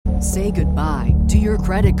Say goodbye to your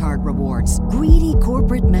credit card rewards. Greedy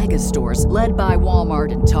corporate mega stores, led by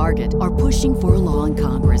Walmart and Target, are pushing for a law in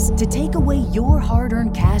Congress to take away your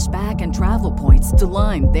hard-earned cash back and travel points to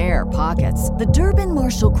line their pockets. The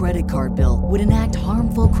Durbin-Marshall credit card bill would enact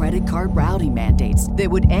harmful credit card routing mandates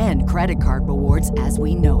that would end credit card rewards as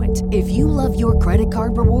we know it. If you love your credit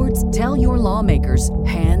card rewards, tell your lawmakers,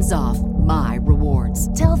 hands off my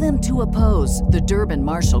rewards. Tell them to oppose the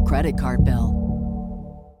Durbin-Marshall credit card bill.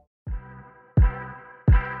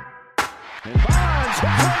 And Bonds hits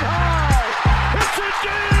it high. Hits it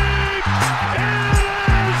deep. It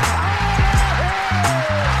is out of here.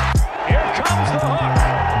 Here comes the hook.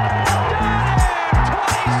 Got him.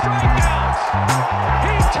 20 strikeouts.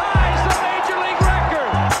 He ties the major league record.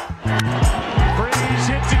 Freeze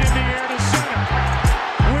hits it in the air to center.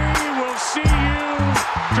 We will see you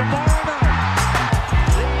tomorrow night.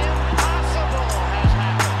 The impossible has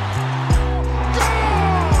happened.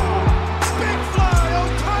 Goal! Big fly,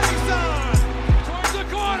 Ohtani-san! Towards the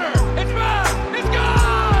corner. It's back. It's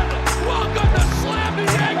gone. Welcome to Slam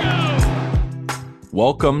Diego.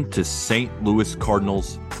 Welcome to St. Louis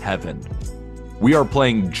Cardinals heaven. We are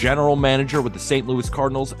playing general manager with the St. Louis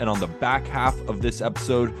Cardinals, and on the back half of this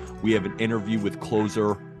episode, we have an interview with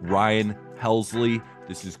closer Ryan Helsley.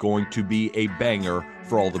 This is going to be a banger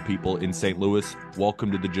for all the people in St. Louis.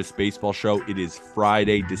 Welcome to the Just Baseball Show. It is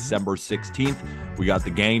Friday, December 16th. We got the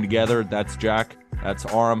gang together. That's Jack, that's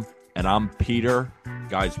Aram, and I'm Peter.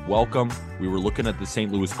 Guys, welcome. We were looking at the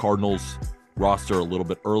St. Louis Cardinals roster a little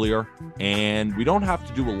bit earlier, and we don't have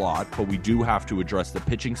to do a lot, but we do have to address the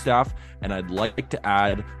pitching staff, and I'd like to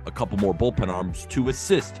add a couple more bullpen arms to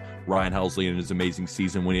assist Ryan Helsley in his amazing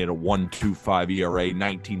season when he had a 1.25 ERA,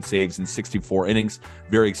 19 saves in 64 innings.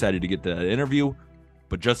 Very excited to get to that interview,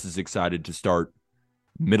 but just as excited to start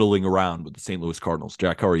middling around with the St. Louis Cardinals.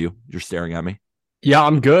 Jack, how are you? You're staring at me. Yeah,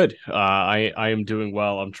 I'm good. I am doing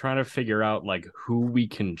well. I'm trying to figure out like who we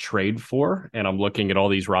can trade for, and I'm looking at all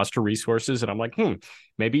these roster resources, and I'm like,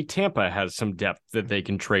 maybe Tampa has some depth that they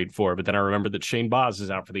can trade for. But then I remember that Shane Baz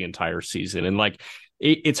is out for the entire season, and like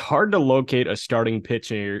it's hard to locate a starting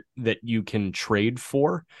pitcher that you can trade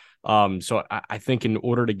for. So I think in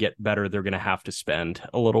order to get better, they're going to have to spend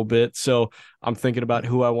a little bit. So I'm thinking about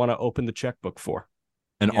who I want to open the checkbook for.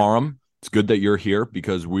 And Aram, it's good that you're here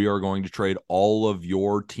because we are going to trade all of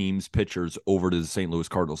your team's pitchers over to the St. Louis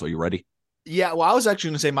Cardinals. Are you ready? Yeah, well, I was actually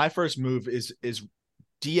going to say my first move is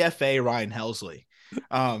DFA Ryan Helsley.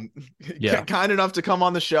 Kind enough to come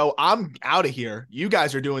on the show. I'm out of here. You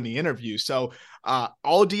guys are doing the interview. So I'll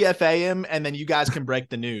DFA him, and then you guys can break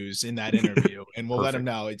the news in that interview, and we'll let him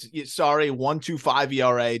know. It's sorry, 1.25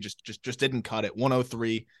 ERA, just didn't cut it.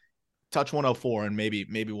 103, touch 104, and maybe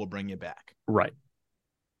we'll bring you back. Right.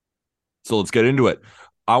 So let's get into it.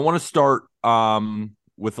 I want to start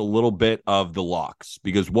with a little bit of the locks,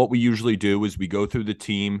 because what we usually do is we go through the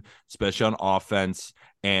team, especially on offense,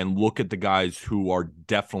 and look at the guys who are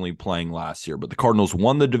definitely playing last year. But the Cardinals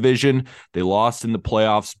won the division. They lost in the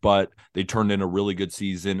playoffs, but they turned in a really good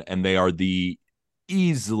season, and they are the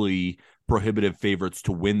easily prohibitive favorites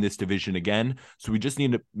to win this division again. So we just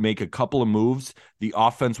need to make a couple of moves. The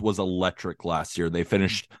offense was electric last year. They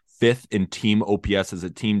finished 5th in team OPS as a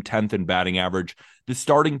team, 10th in batting average. The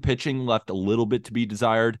starting pitching left a little bit to be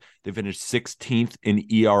desired. They finished 16th in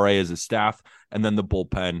ERA as a staff. And then the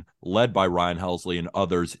bullpen, led by Ryan Helsley and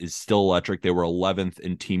others, is still electric. They were 11th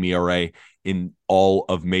in team ERA in all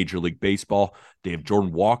of Major League Baseball. They have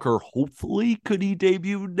Jordan Walker. Hopefully, could he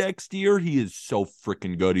debut next year? He is so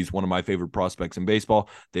freaking good. He's one of my favorite prospects in baseball.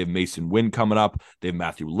 They have Mason Wynn coming up. They have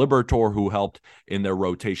Matthew Liberatore, who helped in their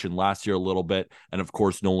rotation last year a little bit. And of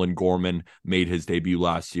course, Nolan Gorman made his debut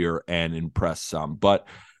last year and impressed some. But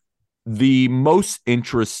the most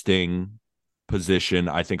interesting position,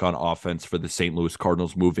 I think, on offense for the St. Louis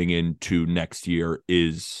Cardinals moving into next year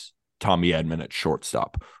is Tommy Edman at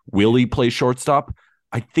shortstop. Will he play shortstop?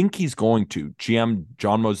 I think he's going to. GM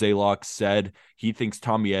John Mozeliak said he thinks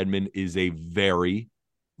Tommy Edman is a very,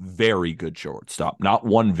 very good shortstop. Not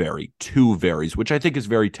one very, two varies, which I think is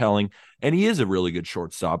very telling. And he is a really good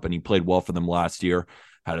shortstop, and he played well for them last year,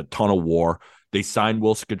 had a ton of WAR. They signed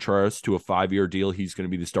Wilson Contreras to a 5-year deal. He's going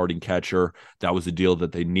to be the starting catcher. That was a deal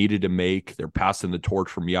that they needed to make. They're passing the torch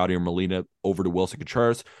from Yadier Molina over to Wilson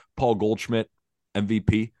Contreras. Paul Goldschmidt,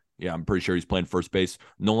 MVP. Yeah, I'm pretty sure he's playing first base.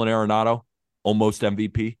 Nolan Arenado, almost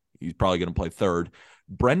MVP. He's probably going to play third.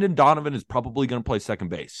 Brendan Donovan is probably going to play second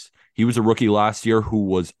base. He was a rookie last year who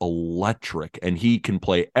was electric, and he can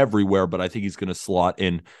play everywhere, but I think he's going to slot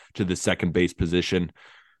in to the second base position.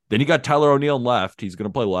 Then you got Tyler O'Neill left. He's going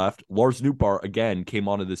to play left. Lars Nootbaar, again, came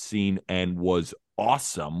onto the scene and was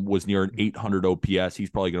awesome, was near an 800 OPS. He's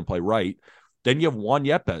probably going to play right. Then you have Juan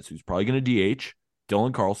Yepes, who's probably going to DH.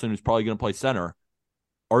 Dylan Carlson, who's probably going to play center.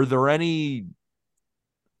 Are there any,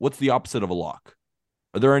 what's the opposite of a lock?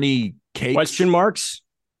 Are there any cakes? Question marks?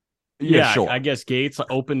 Yeah, sure. I guess gates,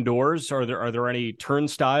 open doors. Are there any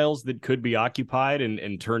turnstiles that could be occupied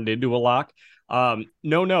and turned into a lock?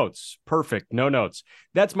 No notes. Perfect. No notes.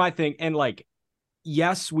 That's my thing. And like,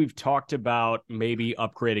 yes, we've talked about maybe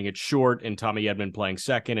upgrading it short and Tommy Edman playing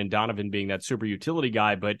second and Donovan being that super utility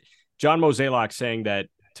guy. But John Mozeliak saying that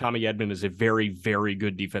Tommy Edman is a very, very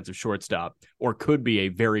good defensive shortstop, or could be a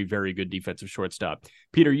very, very good defensive shortstop.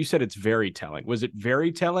 Peter, you said it's very telling. Was it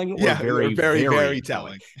very telling? Or yeah, very, very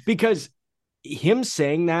telling. Because him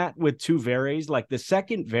saying that with two varies, like the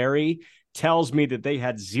second vary tells me that they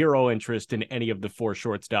had zero interest in any of the four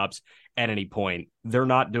shortstops at any point. They're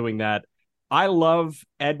not doing that. I love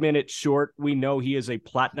Edman at short. We know he is a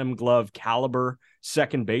platinum glove caliber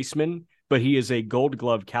second baseman, but he is a gold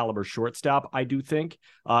glove caliber shortstop, I do think.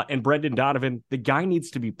 And Brendan Donovan, the guy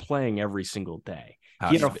needs to be playing every single day.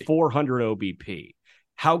 He had a 400 OBP.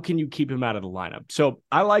 How can you keep him out of the lineup? So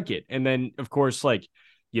I like it. And then, of course, like,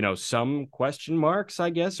 you know, some question marks,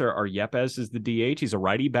 I guess, are Yepes is the DH. He's a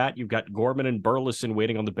righty bat. You've got Gorman and Burleson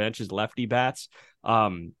waiting on the bench as lefty bats.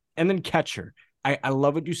 And then catcher. I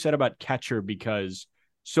love what you said about catcher, because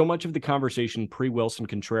so much of the conversation pre-Wilson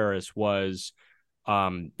Contreras was,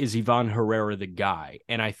 is Ivan Herrera the guy?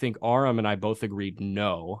 And I think Aram and I both agreed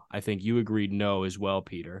no. I think you agreed no as well,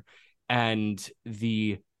 Peter. And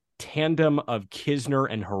the tandem of Kisner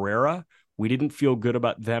and Herrera, we didn't feel good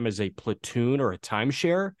about them as a platoon or a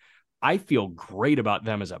timeshare. I feel great about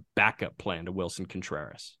them as a backup plan to Wilson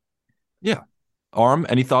Contreras. Yeah. Aram,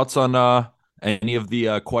 any thoughts on any of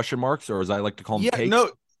the question marks, or as I like to call them, yeah, cakes?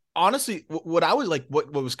 No, honestly, what I was like,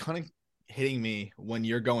 what was kind of hitting me when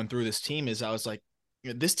you're going through this team is I was like,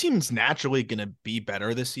 you know, this team's naturally going to be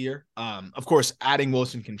better this year. Of course, adding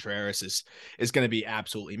Wilson Contreras is going to be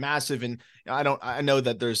absolutely massive. And I know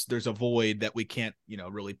that there's a void that we can't, you know,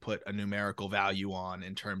 really put a numerical value on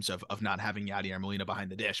in terms of not having Yadier Molina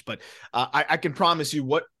behind the dish. But I can promise you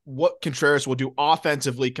what Contreras will do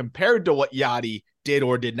offensively compared to what Yadi did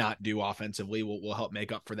or did not do offensively will help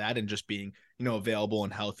make up for that, and just being, you know, available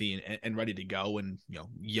and healthy and ready to go, and, you know,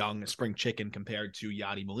 young spring chicken compared to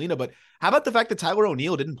Yadi Molina. But how about the fact that Tyler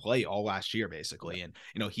O'Neill didn't play all last year, basically, and,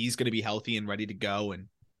 you know, he's going to be healthy and ready to go, and,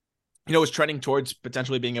 you know, is trending towards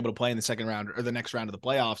potentially being able to play in the second round or the next round of the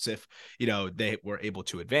playoffs if, you know, they were able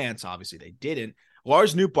to advance. Obviously they didn't.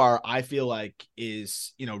 Lars Nootbaar, I feel like,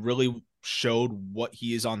 is, you know, really showed what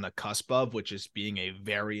he is on the cusp of, which is being a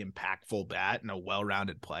very impactful bat and a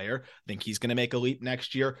well-rounded player. I think he's going to make a leap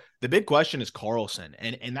next year. The big question is Carlson.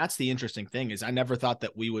 And that's the interesting thing, is I never thought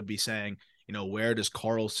that we would be saying, you know, where does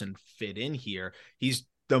Carlson fit in here? He's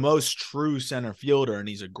the most true center fielder and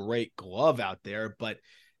he's a great glove out there, but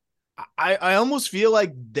I almost feel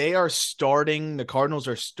like the Cardinals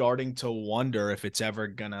are starting to wonder if it's ever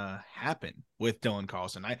going to happen with Dylan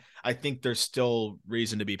Carlson. I think there's still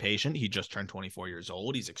reason to be patient. He just turned 24 years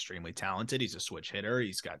old. He's extremely talented. He's a switch hitter.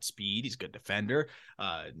 He's got speed. He's a good defender.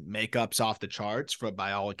 Makeup's off the charts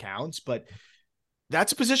by all accounts, but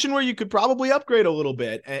that's a position where you could probably upgrade a little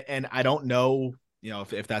bit. And I don't know, you know,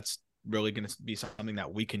 if that's really going to be something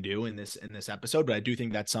that we can do in this episode, but I do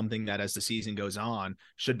think that's something that, as the season goes on,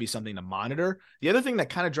 should be something to monitor. The other thing that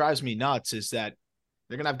kind of drives me nuts is that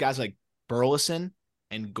they're going to have guys like Burleson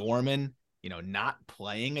and Gorman, you know, not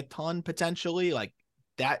playing a ton potentially. Like,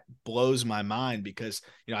 that blows my mind, because,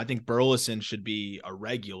 you know, I think Burleson should be a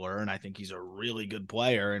regular, and I think he's a really good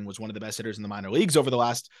player and was one of the best hitters in the minor leagues over the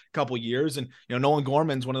last couple of years. And, you know, Nolan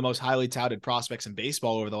Gorman's one of the most highly touted prospects in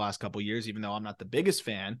baseball over the last couple of years, even though I'm not the biggest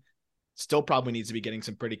fan. Still probably needs to be getting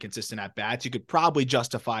some pretty consistent at-bats. You could probably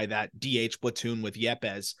justify that DH platoon with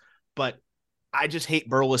Yepes, but I just hate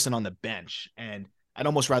Burleson on the bench, and I'd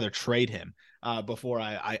almost rather trade him before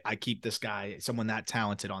I keep this guy, someone that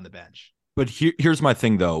talented, on the bench. But here's my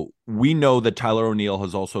thing, though. We know that Tyler O'Neill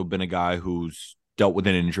has also been a guy who's dealt with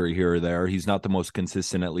an injury here or there. He's not the most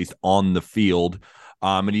consistent, at least on the field.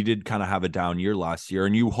 And he did kind of have a down year last year.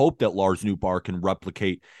 And you hope that Lars Nootbaar can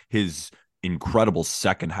replicate his incredible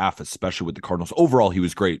second half, especially with the Cardinals. Overall, he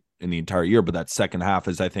was great in the entire year, but that second half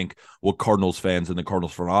is, I think, what Cardinals fans and the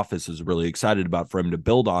Cardinals front office is really excited about for him to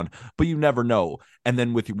build on. But you never know. And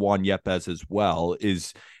then with Juan Yepes as well,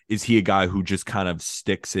 is he a guy who just kind of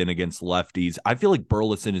sticks in against lefties? I feel like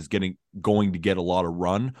Burleson is going to get a lot of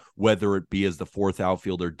run, whether it be as the fourth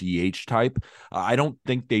outfielder DH type. I don't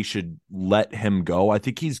think they should let him go. I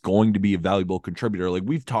think he's going to be a valuable contributor. Like,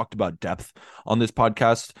 we've talked about depth on this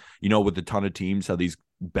podcast, you know, with a ton of teams, how these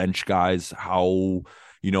bench guys, how,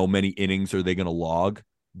 many innings are they going to log.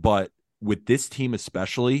 But with this team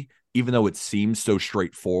especially, even though it seems so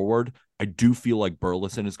straightforward, I do feel like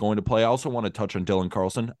Burleson is going to play. I also want to touch on Dylan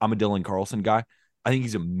Carlson. I'm a Dylan Carlson guy. I think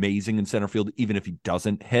he's amazing in center field, even if he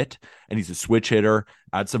doesn't hit. And he's a switch hitter,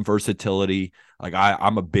 add some versatility. Like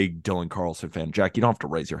I'm a big Dylan Carlson fan. Jack, you don't have to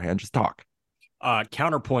raise your hand, just talk.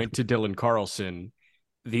 Counterpoint to Dylan Carlson.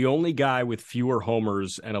 The only guy with fewer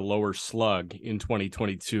homers and a lower slug in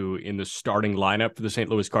 2022 in the starting lineup for the St.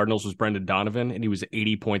 Louis Cardinals was Brendan Donovan, and he was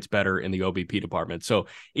 80 points better in the OBP department. So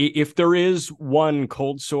if there is one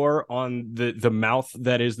cold sore on the mouth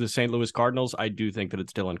that is the St. Louis Cardinals, I do think that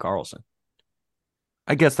it's Dylan Carlson.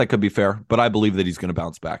 I guess that could be fair, but I believe that he's going to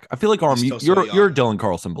bounce back. I feel like, Arm, you're a Dylan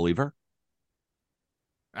Carlson believer.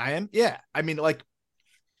 I am? Yeah. I mean, like,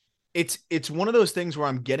 it's one of those things where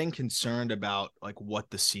I'm getting concerned about like what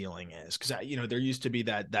the ceiling is. Cause there used to be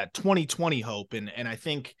that 2020 hope. And I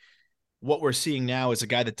think what we're seeing now is a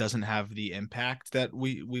guy that doesn't have the impact that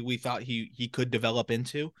we thought he could develop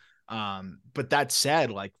into. But that said,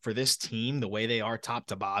 like for this team, the way they are top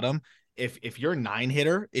to bottom, if your 9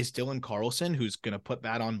 hitter is Dylan Carlson, who's going to put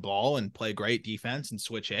that on ball and play great defense and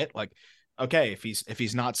switch hit, like, okay, if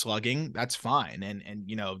he's not slugging, that's fine. And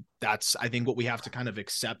that's, I think, what we have to kind of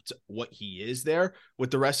accept what he is there. With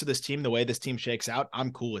the rest of this team, the way this team shakes out,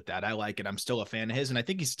 I'm cool with that. I like it. I'm still a fan of his, and I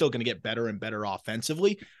think he's still going to get better and better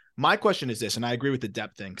offensively. My question is this, and I agree with the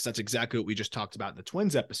depth thing, because that's exactly what we just talked about in the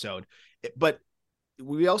Twins episode. But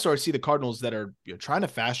we also see the Cardinals that are trying to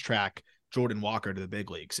fast track Jordan Walker to the big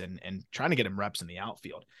leagues and trying to get him reps in the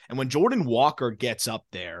outfield. And when Jordan Walker gets up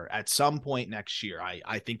there at some point next year,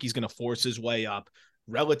 I think he's going to force his way up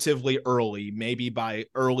relatively early, maybe by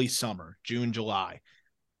early summer, June, July.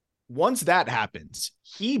 Once that happens,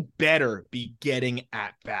 he better be getting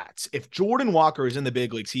at bats. If Jordan Walker is in the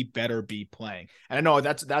big leagues, he better be playing. And I know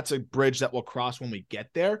that's a bridge that we'll cross when we get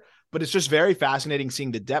there, but it's just very fascinating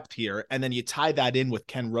seeing the depth here. And then you tie that in with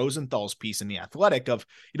Ken Rosenthal's piece in The Athletic of,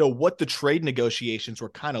 what the trade negotiations were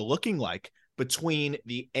kind of looking like between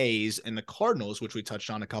the A's and the Cardinals, which we touched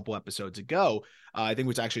on a couple episodes ago. I think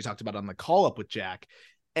we actually talked about on the call up with Jack.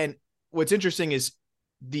 And what's interesting is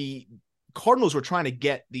the Cardinals were trying to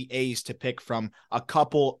get the A's to pick from a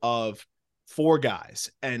couple of 4 guys,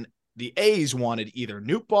 and the A's wanted either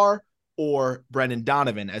Nootbaar or Brendan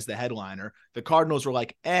Donovan as the headliner. The Cardinals were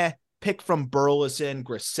like, pick from Burleson,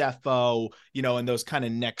 Graceffo, and those kind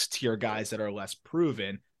of next tier guys that are less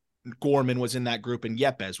proven. Gorman was in that group and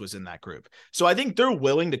Yepes was in that group. So I think they're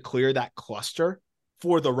willing to clear that cluster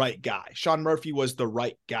for the right guy. Sean Murphy was the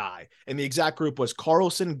right guy. And the exact group was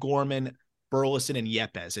Carlson, Gorman, Burleson, and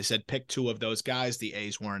Yepes. They said pick 2 of those guys. The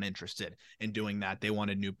A's weren't interested in doing that. They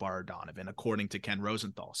wanted Nootbaar or Donovan, according to Ken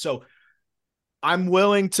Rosenthal. So I'm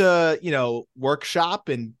willing to, workshop,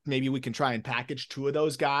 and maybe we can try and package 2 of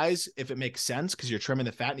those guys if it makes sense, because you're trimming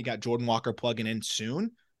the fat and you got Jordan Walker plugging in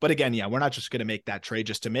soon. But again, we're not just going to make that trade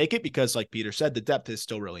just to make it, because like Peter said, the depth is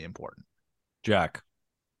still really important. Jack,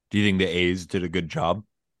 do you think the A's did a good job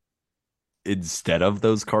instead of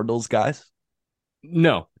those Cardinals guys?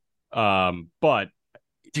 No. But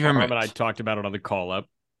Arm and I talked about it on the call up.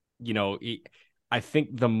 I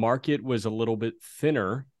think the market was a little bit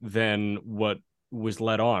thinner than what was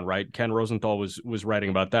let on, right? Ken Rosenthal was writing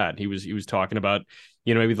about that. He was talking about,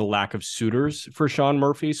 maybe the lack of suitors for Sean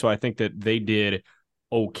Murphy. So I think that they did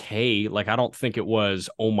okay. Like, I don't think it was,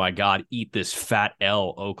 oh my God, eat this fat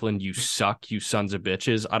L, Oakland, you suck, you sons of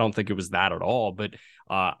bitches. I don't think it was that at all, but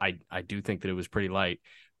I do think that it was pretty light.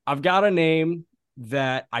 I've got a name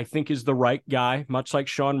that I think is the right guy, much like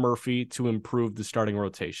Sean Murphy, to improve the starting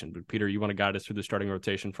rotation. But Peter, you want to guide us through the starting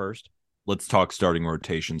rotation first? Let's talk starting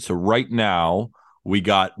rotation. So right now we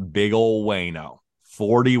got big ol' Wayno,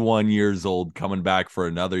 41 years old, coming back for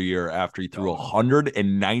another year after he threw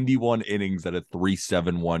 191 innings at a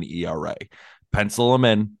 3.71 ERA. Pencil him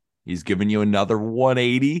in. He's giving you another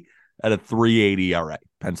 180 at a 3.80 ERA.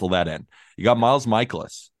 Pencil that in. You got Miles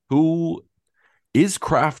Mikolas, who is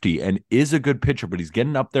crafty and is a good pitcher, but he's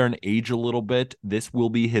getting up there in age a little bit. This will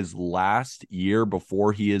be his last year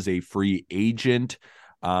before he is a free agent.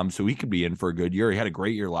 So he could be in for a good year. He had a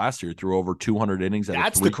great year last year, threw over 200 innings.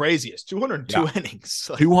 That's the craziest. 202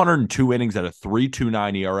 innings. 202 innings at a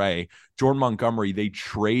 3.29 ERA. Jordan Montgomery, they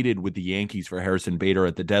traded with the Yankees for Harrison Bader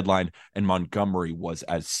at the deadline, and Montgomery was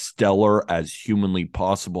as stellar as humanly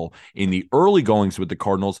possible in the early goings with the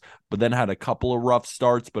Cardinals, but then had a couple of rough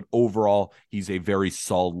starts. But overall, he's a very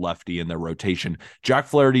solid lefty in their rotation. Jack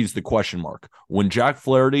Flaherty is the question mark. When Jack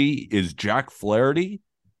Flaherty is Jack Flaherty,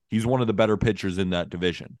 he's one of the better pitchers in that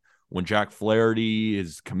division. When Jack Flaherty,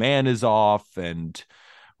 his command is off and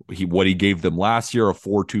What he gave them last year, a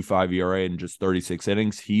 4.25 ERA in just 36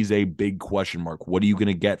 innings, he's a big question mark. What are you going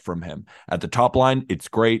to get from him? At the top line, it's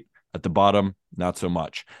great. At the bottom, not so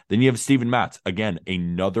much. Then you have Steven Matz. Again,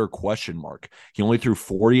 another question mark. He only threw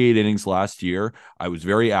 48 innings last year. I was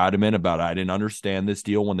very adamant about I didn't understand this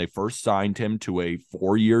deal when they first signed him to a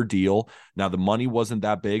 4-year deal. Now, the money wasn't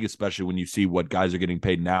that big, especially when you see what guys are getting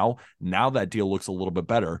paid now. Now that deal looks a little bit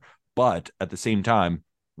better. But at the same time,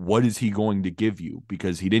 what is he going to give you?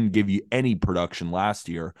 Because he didn't give you any production last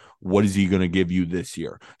year. What is he going to give you this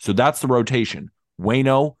year? So that's the rotation.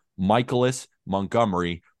 Waino, Michaelis,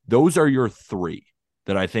 Montgomery. Those are your three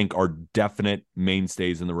that I think are definite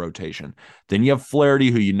mainstays in the rotation. Then you have Flaherty,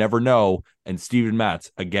 who you never know, and Steven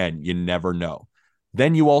Matz. Again, you never know.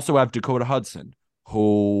 Then you also have Dakota Hudson,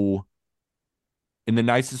 who, in the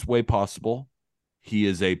nicest way possible, he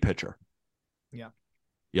is a pitcher. Yeah.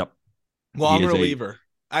 Yep. Long reliever.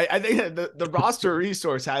 I think the roster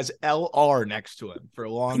resource has LR next to him for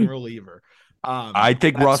long reliever. I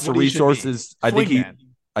think roster resources.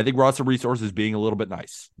 I think roster resources being a little bit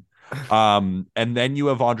nice. And then you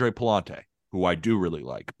have Andre Palante, who I do really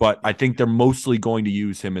like, but I think they're mostly going to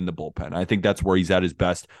use him in the bullpen. I think that's where he's at his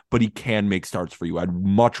best, but he can make starts for you. I'd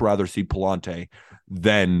much rather see Palante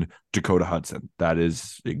than Dakota Hudson. That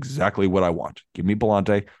is exactly what I want. Give me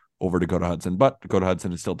Palante over Dakota Hudson, but Dakota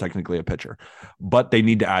Hudson is still technically a pitcher. But they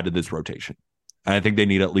need to add to this rotation. And I think they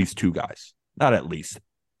need at least two guys. Not at least.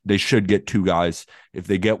 They should get two guys. If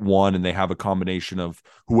they get one and they have a combination of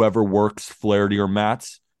whoever works, Flaherty or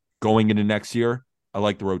Matz, going into next year, I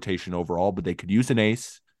like the rotation overall, but they could use an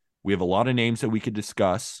ace. We have a lot of names that we could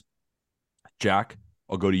discuss. Jack,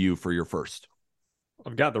 I'll go to you for your first.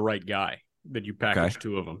 I've got the right guy that you packaged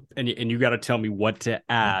two of them. And you got to tell me what to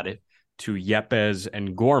add to Yepez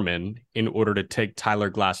and Gorman in order to take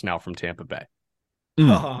Tyler Glasnow from Tampa Bay.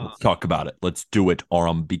 Let's talk about it. Let's do it,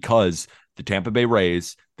 Aram, because the Tampa Bay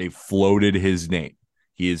Rays, they floated his name.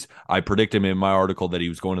 I predict him in my article that he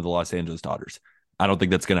was going to the Los Angeles Dodgers. I don't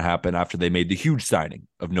think that's going to happen after they made the huge signing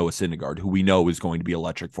of Noah Syndergaard, who we know is going to be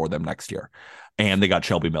electric for them next year. And they got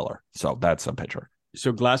Shelby Miller. So that's a pitcher.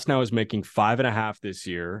 So Glasnow is making $5.5 million this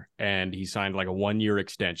year, and he signed like a 1-year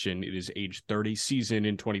extension. It is age 30 season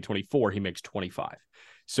in 2024. He makes 25.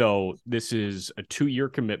 So this is a 2-year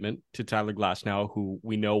commitment to Tyler Glasnow, who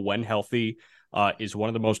we know when healthy is one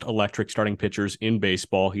of the most electric starting pitchers in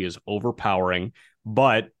baseball. He is overpowering,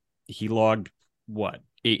 but he logged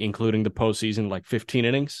including the postseason, like 15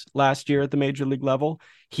 innings last year at the major league level.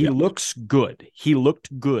 He looks good. He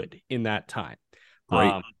looked good in that time.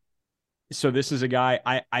 Right. So this is a guy,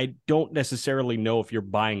 I don't necessarily know if you're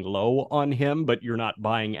buying low on him, but you're not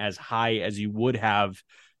buying as high as you would have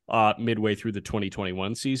midway through the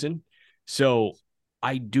 2021 season. So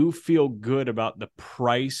I do feel good about the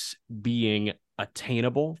price being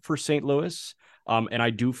attainable for St. Louis. And I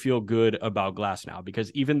do feel good about Glasnow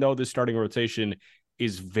because even though the starting rotation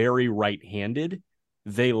is very right-handed,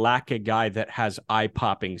 they lack a guy that has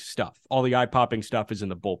eye-popping stuff. All the eye-popping stuff is in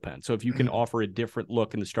the bullpen. So if you can offer a different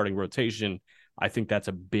look in the starting rotation, I think that's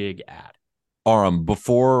a big add. Aram,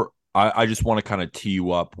 before I just want to kind of tee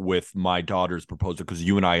you up with my daughter's proposal because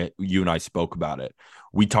you and I spoke about it.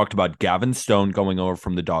 We talked about Gavin Stone going over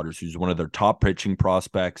from the Dodgers, who's one of their top pitching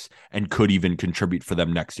prospects and could even contribute for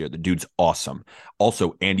them next year. The dude's awesome.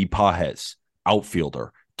 Also, Andy Pages,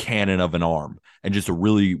 outfielder, cannon of an arm, and just a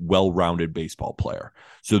really well-rounded baseball player.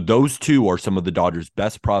 So those two are some of the Dodgers'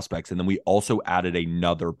 best prospects. And then we also added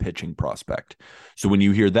another pitching prospect. So when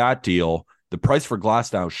you hear that deal, the price for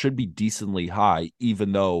Glasnow should be decently high,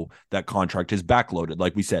 even though that contract is backloaded.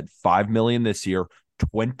 Like we said, $5 million this year,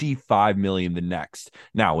 $25 million the next.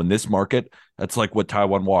 Now, in this market, that's like what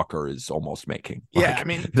Taijuan Walker is almost making. Yeah, like, I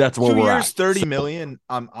mean, that's where we're at. $30 million,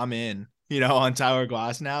 I'm in. On Tyler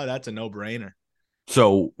Glasnow, that's a no-brainer.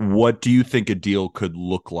 So what do you think a deal could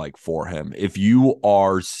look like for him? If you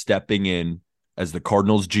are stepping in as the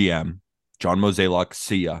Cardinals GM, John Mozeliak,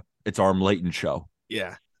 see ya. It's Arm Layton show.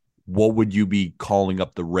 Yeah. What would you be calling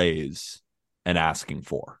up the Rays and asking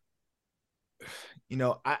for?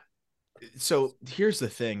 So here's the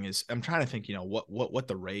thing is I'm trying to think, what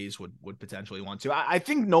the Rays would potentially want to. I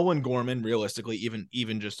think Nolan Gorman, realistically,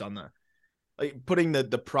 even just on the putting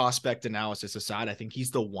the prospect analysis aside, I think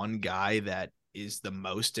he's the one guy that is the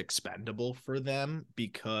most expendable for them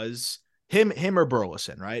because him or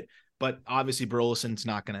Burleson, right? But obviously Burleson's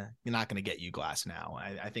not gonna get you Glasnow.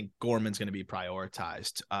 I think Gorman's gonna be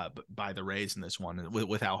prioritized by the Rays in this one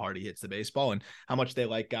with how hard he hits the baseball and how much they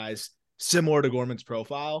like guys similar to Gorman's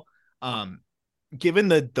profile. Given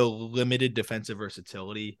the limited defensive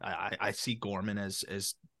versatility, I see Gorman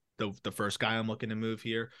as the first guy I'm looking to move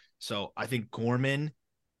here. So I think Gorman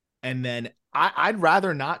And then I'd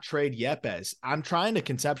rather not trade Yepes. I'm trying to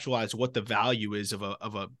conceptualize what the value is of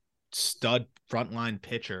a stud frontline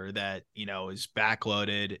pitcher that, is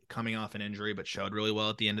backloaded, coming off an injury, but showed really well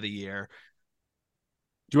at the end of the year.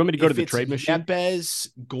 Do you want me to go to the trade machine? Yepes,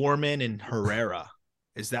 Gorman, and Herrera.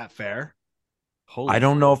 Is that fair? I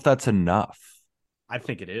don't know if that's enough. I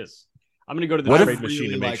think it is. I'm going to go to the trade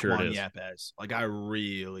machine to make sure Juan it is. Yepes.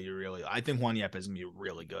 I think Juan Yepes is going to be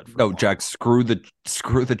really good. No, Jack, screw the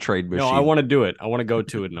trade machine. No, I want to do it. I want to go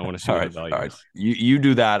to it, and I want to see what the value is. You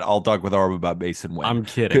do that. I'll talk with Arb about Mason Wynn. I'm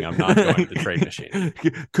kidding. I'm not going to the trade machine.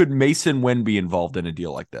 Could Mason Wynn be involved in a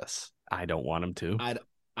deal like this? I don't want him to.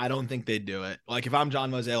 I don't think they'd do it. Like, if I'm John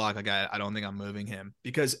Mozeliak, I don't think I'm moving him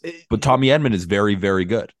because. But Tommy Edman is very, very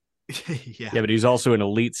good. Yeah, but he's also an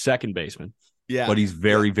elite second baseman. Yeah, but he's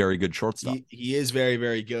very, very good shortstop. He is very,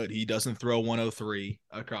 very good. He doesn't throw 103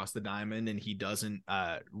 across the diamond, and he doesn't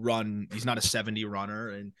run. He's not a 70 runner,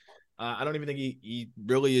 and I don't even think he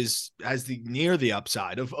really has near the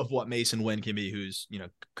upside of what Mason Wynn can be, who's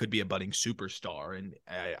could be a budding superstar, and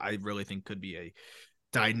I really think could be a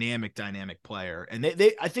dynamic player. And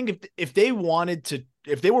I think if they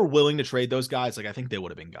were willing to trade those guys, like, I think they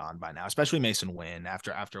would have been gone by now, especially Mason Wynn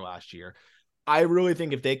after last year. I really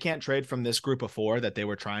think if they can't trade from this group of four that they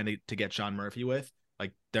were trying to get Sean Murphy with,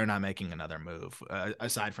 like, they're not making another move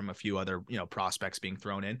aside from a few other, prospects being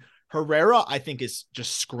thrown in. Herrera, I think, is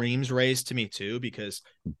just screams Rays to me too, because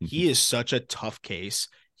he is such a tough case.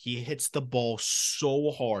 He hits the ball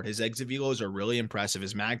so hard. His exit velos are really impressive.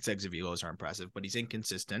 His max exit velos are impressive, but he's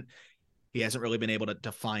inconsistent. He hasn't really been able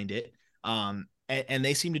to find it. And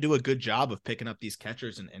they seem to do a good job of picking up these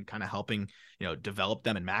catchers and kind of helping, develop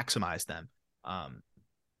them and maximize them.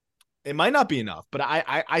 It might not be enough, but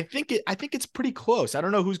I think it's pretty close. I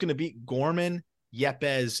don't know who's going to beat Gorman,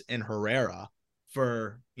 Yepes, and Herrera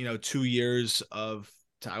for 2 years of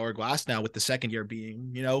Tyler Glasnow, with the second year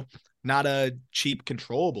being not a cheap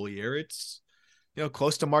controllable year. It's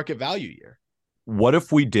close to market value year. What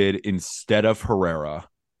if we did, instead of Herrera,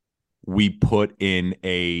 we put in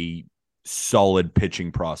a solid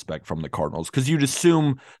pitching prospect from the Cardinals? Because you'd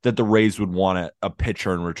assume that the Rays would want a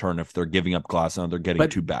pitcher in return. If they're giving up Glasnow, they're getting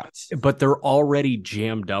 2 bats. But they're already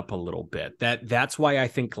jammed up a little bit. That's why I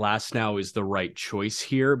think Glasnow is the right choice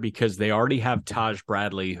here, because they already have Taj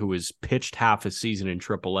Bradley, who has pitched half a season in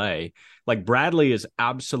AAA. Like, Bradley is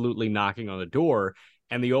absolutely knocking on the door.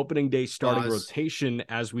 And the opening day starting rotation,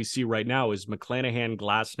 as we see right now, is McClanahan,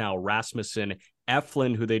 Glasnow, Rasmussen,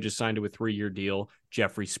 Eflin, who they just signed to a 3-year deal,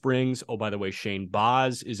 Jeffrey Springs. Oh, by the way, Shane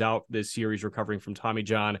Baz is out this year. He's recovering from Tommy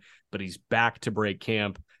John, but he's back to break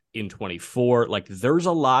camp in 24. Like, there's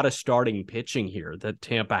a lot of starting pitching here that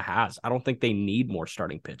Tampa has. I don't think they need more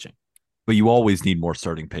starting pitching. But you always need more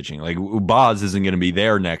starting pitching. Like, Baz isn't going to be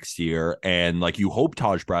there next year. And, like, you hope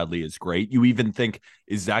Taj Bradley is great. You even think,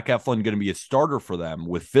 is Zach Eflin going to be a starter for them?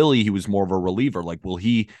 With Philly, he was more of a reliever. Like, will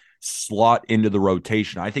he slot into the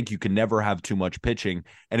rotation? I think you can never have too much pitching.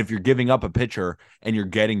 And if you're giving up a pitcher and you're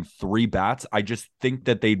getting 3 bats, I just think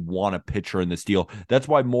that they'd want a pitcher in this deal. That's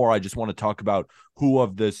why I just want to talk about who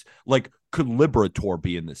of this, like, could Liberator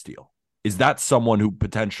be in this deal? Is that someone who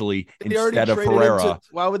potentially, instead of Herrera,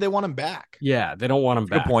 why would they want him back? Yeah, they don't want him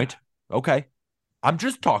back. Good point. Okay. I'm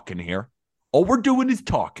just talking here. All we're doing is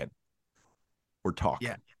talking. We're talking.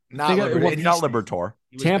 Yeah. Not Liberator.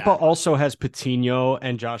 Tampa also has Patino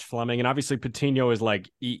and Josh Fleming, and obviously Patino is like,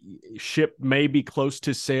 ship may be close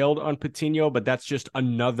to sailed on Patino, but that's just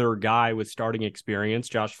another guy with starting experience.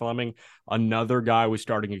 Josh Fleming, another guy with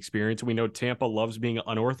starting experience. We know Tampa loves being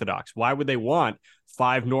unorthodox. Why would they want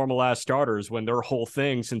 5 normal-ass starters when their whole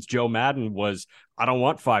thing since Joe Madden was, I don't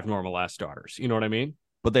want 5 normal-ass starters? You know what I mean?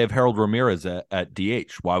 But they have Harold Ramirez at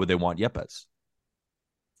DH. Why would they want Yepes?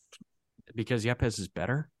 Because Yepes is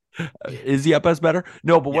better. Is Yepes better?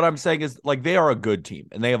 No, but what I'm saying is, like, they are a good team,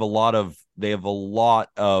 and they have a lot of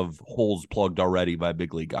holes plugged already by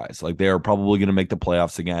big league guys. Like, they are probably going to make the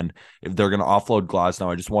playoffs again. If they're going to offload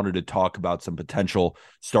Glasnow, I just wanted to talk about some potential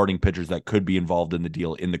starting pitchers that could be involved in the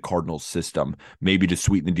deal in the Cardinals system, maybe to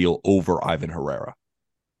sweeten the deal over Ivan Herrera.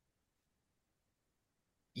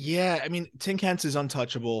 Yeah, I mean, Tink Hence is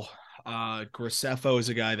untouchable. Graceffo is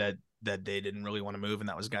a guy that they didn't really want to move, and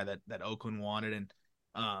that was a guy that Oakland wanted. And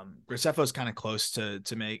Graceffo is kind of close to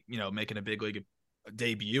making a big league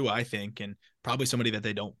debut, I think, and probably somebody that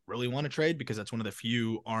they don't really want to trade, because that's one of the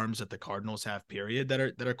few arms that the Cardinals have, period,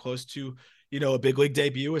 that are close to a big league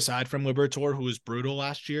debut, aside from Liberator, who was brutal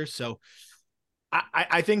last year. So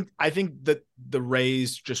I think that the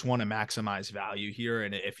Rays just want to maximize value here,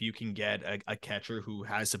 and if you can get a catcher who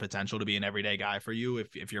has the potential to be an everyday guy for you,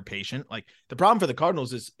 if you're patient, like the problem for the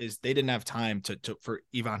Cardinals is they didn't have time to for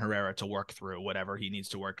Ivan Herrera to work through whatever he needs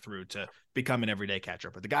to work through to become an everyday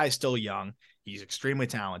catcher. But the guy is still young, he's extremely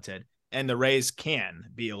talented, and the Rays can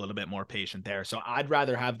be a little bit more patient there. So I'd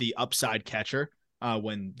rather have the upside catcher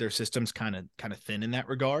when their system's kind of thin in that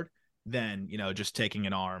regard, than, just taking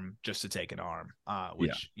an arm just to take an arm,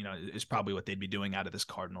 which, is probably what they'd be doing out of this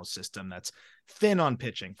Cardinals system that's thin on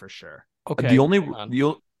pitching for sure. Okay.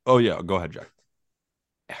 Go ahead, Jack.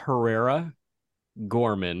 Herrera,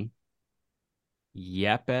 Gorman,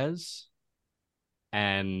 Yepes,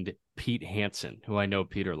 and Pete Hansen, who I know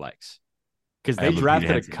Peter likes. Because they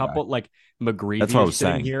drafted a couple, like McGreevy is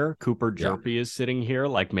sitting here, Cooper Jerpy is sitting here,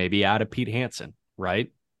 like maybe out of Pete Hansen,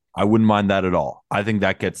 right? I wouldn't mind that at all. I think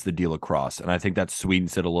that gets the deal across, and I think that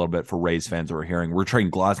sweetens it a little bit for Rays fans who are hearing, we're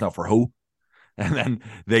trading Glasnow for who? And then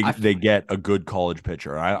they get a good college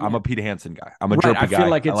pitcher. I'm a Pete Hansen guy. I'm a Jerpy guy. I feel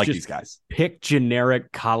like it's just these guys. Pick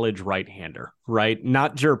generic college right-hander, right?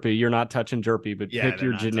 Not Jerpy. You're not touching Jerpy, but pick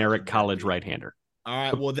your generic college right-hander. All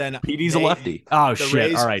right, well then Petey's a lefty. Oh, shit.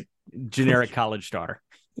 Rays, all right. Generic college star.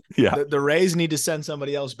 Yeah. The Rays need to send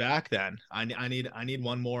somebody else back then. I need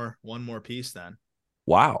one more piece then.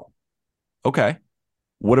 Wow. Okay.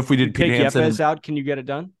 What if we did Pete Hansen? Yepes out? Can you get it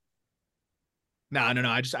done? No. I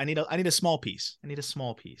need a small piece. I need a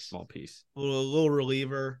small piece. Small piece. A little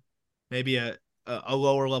reliever, maybe a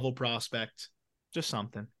lower level prospect, just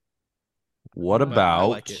something. What about? I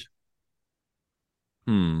like it.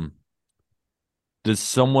 Does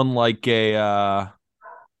someone like a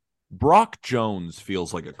Brock Jones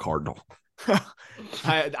feels like a Cardinal?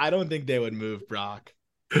 I don't think they would move Brock.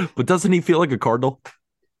 But doesn't he feel like a Cardinal?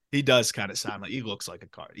 He does kind of sound like he looks like a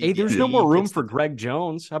Cardinal. Hey, there's no more room for Greg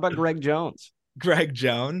Jones. How about Greg Jones? Greg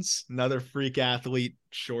Jones, another freak athlete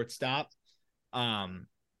shortstop.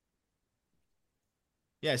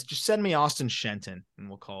 Yes, just send me Austin Shenton and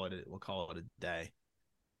we'll call it a day.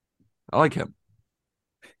 I like him.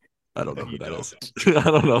 I don't know who that is. I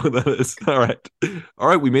don't know who that is. All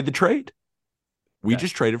right. We made the trade. We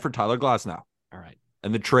just traded for Tyler Glasnow. All right.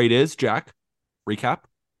 And the trade is, Jack, recap.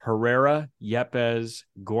 Herrera, Yepes,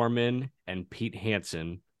 Gorman, and Pete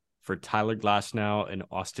Hansen for Tyler Glasnow and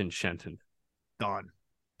Austin Shenton. Done.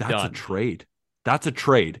 That's a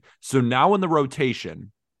trade. So now in the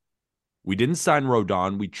rotation, we didn't sign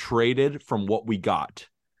Rodon. We traded from what we got.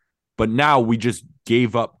 But now we just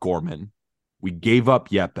gave up Gorman. We gave up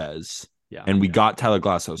Yepes. And we got Tyler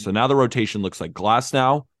Glasnow. So now the rotation looks like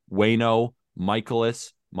Glasnow, Waino,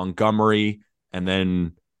 Michaelis, Montgomery, and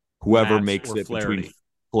then whoever Matz makes it Flaherty. between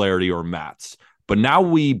Flaherty or Matz. But now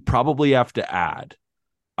we probably have to add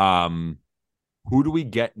who do we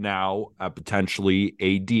get now at potentially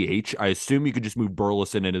a DH? I assume you could just move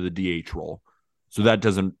Burleson into the DH role. So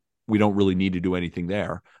we don't really need to do anything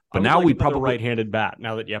there. But now we probably right-handed bat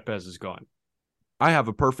now that Yepes is gone. I have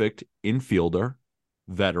a perfect infielder,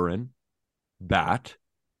 veteran, bat.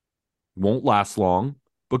 Won't last long,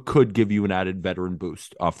 but could give you an added veteran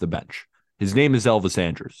boost off the bench. His name is Elvis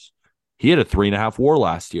Andrus. He had a 3.5 WAR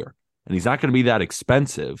last year, and he's not going to be that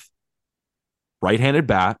expensive. Right-handed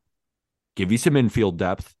bat, give you some infield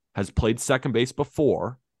depth, has played second base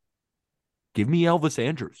before. Give me Elvis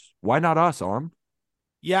Andrus. Why not us, Arm?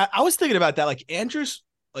 Yeah, I was thinking about that. Like Andrus,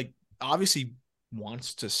 obviously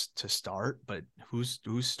wants to start, but who's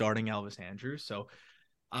starting Elvis Andrus? So,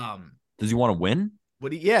 does he want to win?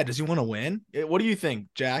 Does he want to win? What do you think,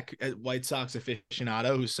 Jack, White Sox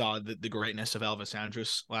aficionado who saw the greatness of Elvis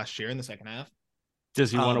Andrus last year in the second half?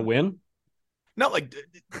 Does he want to win? No,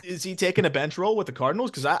 is he taking a bench role with the Cardinals?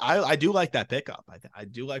 Because I do like that pickup. I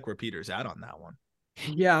do like where Peter's at on that one.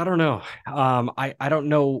 Yeah, I don't know. I don't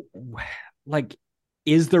know.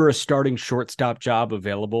 Is there a starting shortstop job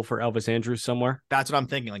available for Elvis Andrus somewhere? That's what I'm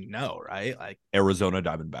thinking. No, right? Arizona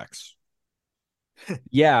Diamondbacks.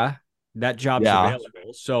 Yeah, that job's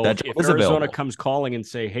available. So if Arizona available. comes calling and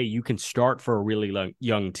say, hey, you can start for a really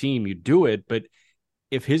young team, you do it. But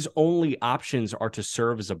if his only options are to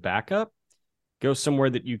serve as a backup, go somewhere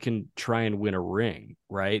that you can try and win a ring,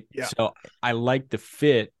 right? Yeah. So I like the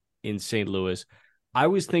fit in St. Louis. I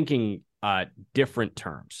was thinking different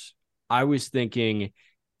terms. I was thinking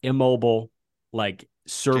immobile,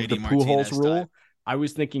 serve the Pujols rule. Type. I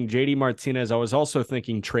was thinking JD Martinez. I was also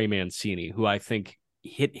thinking Trey Mancini, who I think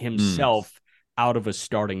hit himself out of a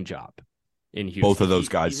starting job in Houston. Both of those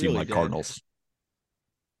guys seem like Cardinals.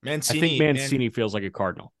 I think Mancini feels like a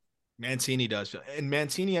Cardinal. Mancini does. And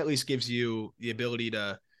Mancini at least gives you the ability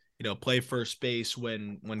to, play first base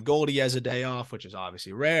when Goldie has a day off, which is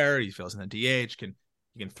obviously rare. He fills in the DH. You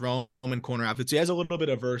can throw him in corner outfits. He has a little bit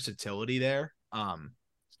of versatility there.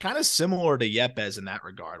 Kind of similar to Yepes in that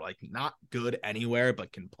regard, like not good anywhere,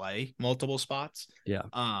 but can play multiple spots.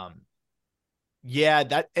 Yeah. Yeah,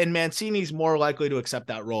 that and Mancini's more likely to accept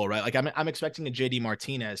that role, right? Like I'm expecting a JD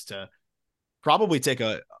Martinez to probably take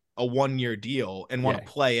a 1-year deal and want to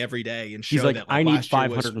play every day and show He's like, that I need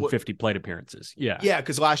 550 plate appearances. Yeah. Yeah,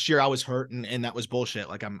 because last year I was hurt and that was bullshit.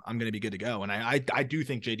 Like I'm gonna be good to go. And I do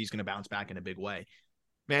think JD's gonna bounce back in a big way.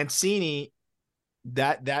 Mancini,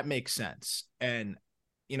 that makes sense. And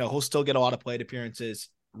he'll still get a lot of plate appearances.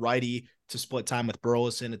 Righty to split time with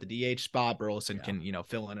Burleson at the DH spot. Burleson can,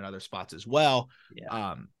 fill in other spots as well.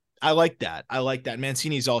 Yeah. I like that.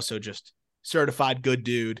 Mancini's also just certified good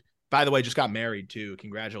dude. By the way, just got married too.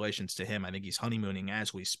 Congratulations to him. I think he's honeymooning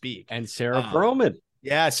as we speak. And Sarah Perlman.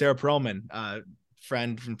 Yeah, Sarah Perlman,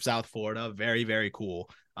 friend from South Florida. Very, very cool.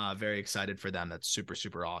 Very excited for them. That's super,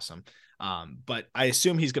 super awesome. But I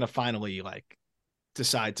assume he's going to finally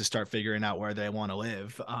decide to start figuring out where they want to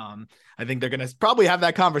live. I think they're going to probably have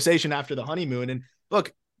that conversation after the honeymoon. And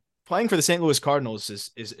look, playing for the St. Louis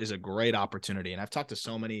Cardinals is a great opportunity. And I've talked to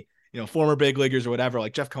so many, former big leaguers or whatever,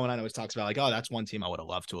 like Jeff Cohen always talks about oh, that's one team I would have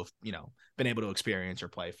loved to have, been able to experience or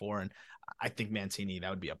play for. And I think Mancini, that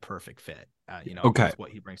would be a perfect fit, with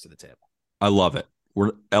what he brings to the table. I love it.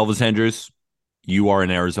 We're Elvis Andrews. You are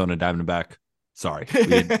an Arizona Diamondback. Sorry.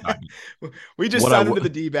 We just signed him to the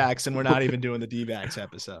D-backs and we're not even doing the D-backs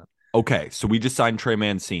episode. Okay. So we just signed Trey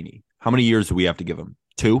Mancini. How many years do we have to give him?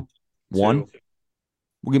 2? 1?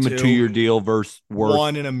 We'll give him a 2-year deal versus worth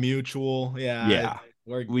 1 in a mutual. Yeah. Yeah.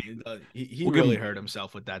 He really hurt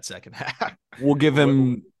himself with that second half. We'll give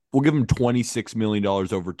him $26 million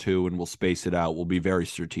over 2 and we'll space it out. We'll be very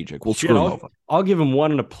strategic. We'll screw him over. I'll give him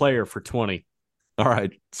 1 and a player for 20. All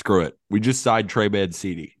right, screw it. We just signed Trey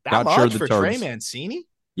Mancini. Not much sure for Trey Mancini?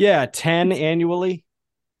 Yeah, 10 annually.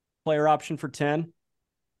 Player option for 10.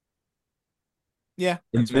 Yeah.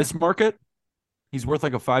 In this market, he's worth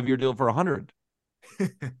like a 5-year deal for 100.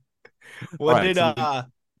 What did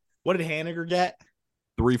Haniger get?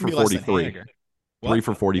 3 for 43. 3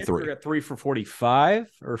 for 43. Got 3 for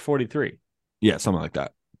 45 or 43. Yeah, something like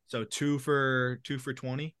that. So 2 for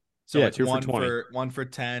 20. So yeah, it's 2 for 20. 1 for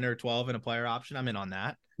 10 or 12 in a player option. I'm in on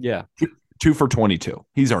that. Yeah. 2 for 22.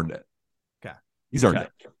 He's earned it. Okay. He's earned it.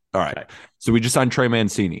 All right. Okay. So we just signed Trey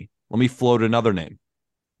Mancini. Let me float another name.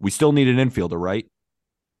 We still need an infielder, right?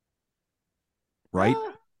 Right?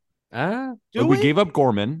 We gave up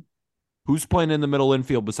Gorman. Who's playing in the middle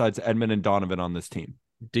infield besides Edman and Donovan on this team?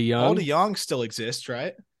 DeYoung. DeYoung still exists,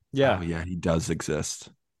 right? Yeah. Oh, yeah, he does exist.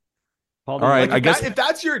 All right. I guess if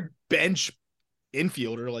that's your bench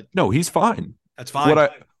infielder, no, he's fine. That's fine.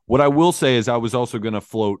 What I will say is I was also going to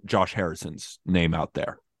float Josh Harrison's name out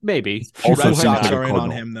there. Maybe. Also, Red Sox are in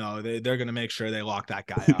on him though. They're going to make sure they lock that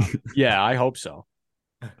guy up. Yeah, I hope so.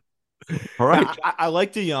 All right. I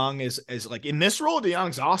like DeYoung as like in this role.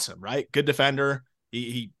 DeYoung's awesome, right? Good defender.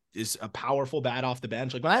 He is a powerful bat off the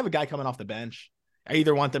bench. Like when I have a guy coming off the bench, I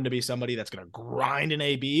either want them to be somebody that's going to grind an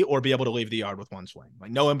AB or be able to leave the yard with one swing,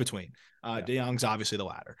 like no in between. DeYoung's obviously the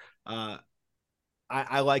latter.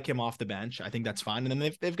 I like him off the bench. I think that's fine. And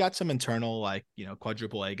then they've got some internal,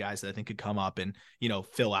 quadruple A guys that I think could come up and,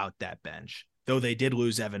 fill out that bench. Though they did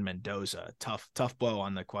lose Evan Mendoza. Tough blow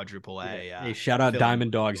on the quadruple A. Hey, shout out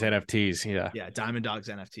Diamond Dogs NFTs. Yeah. Yeah. Diamond Dogs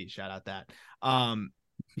NFT. Shout out that. I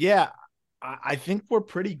think we're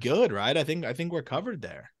pretty good, right? I think we're covered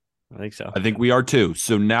there. I think so. I think we are too.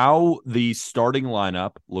 So now the starting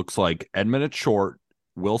lineup looks like Edman at short,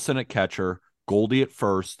 Wilson at catcher, Goldie at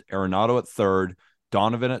first, Arenado at third,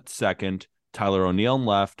 Donovan at second, Tyler O'Neill in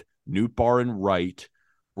left, Newt Barr in right.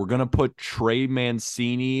 We're going to put Trey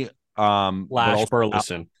Mancini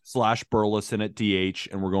Burleson at DH,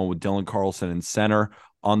 and we're going with Dylan Carlson in center.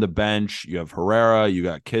 On the bench, you have Herrera, you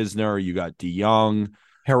got Kisner, you got DeYoung.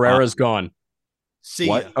 Herrera's gone. See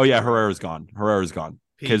what? Ya. Oh, yeah, Herrera's gone.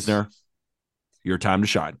 Peace. Kisner, your time to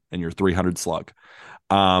shine and your 300 slug.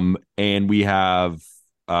 And we have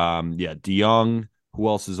DeYoung. Who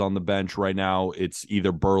else is on the bench right now? It's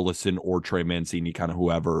either Burleson or Trey Mancini, kind of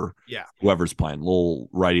whoever's playing. Little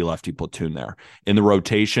righty-lefty platoon there. In the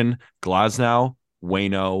rotation, Glasnow,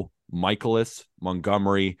 Waino, Michaelis,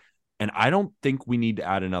 Montgomery, and I don't think we need to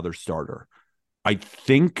add another starter. I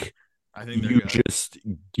think you just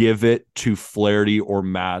give it to Flaherty or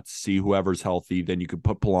Matt, see whoever's healthy. Then you could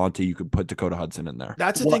put Palante, you could put Dakota Hudson in there.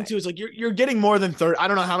 That's the thing too. Is like you're getting more than 30. I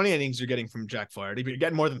don't know how many innings you're getting from Jack Flaherty, but you're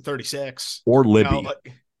getting more than 36 or Libby.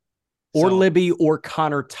 Or Libby or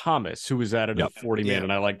Connor Thomas, who was added at 40 man,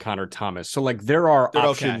 and I like Connor Thomas. So, like, there are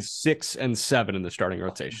options 6 and 7 in the starting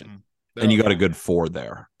rotation. Mm-hmm. And you got a good 4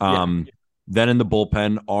 there. Then in the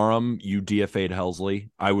bullpen, Aram, you DFA'd Helsley.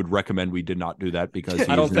 I would recommend we did not do that because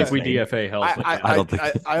I don't think we DFA Helsley. I don't think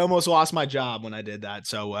I almost lost my job when I did that,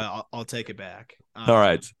 so I'll take it back. All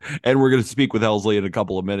right. And we're going to speak with Helsley in a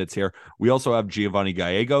couple of minutes here. We also have Giovanni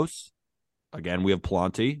Gallegos. Again, we have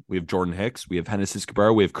Palante, we have Jordan Hicks, we have Genesis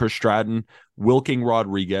Cabrera, we have Chris Stratton, Wilking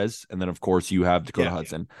Rodriguez, and then, of course, you have Dakota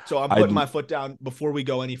Hudson. So I'm putting my foot down before we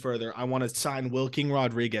go any further. I want to sign Wilking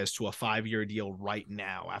Rodriguez to a 5-year deal right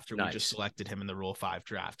now after we just selected him in the Rule 5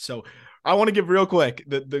 draft. So I want to give real quick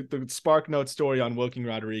the Spark Note story on Wilking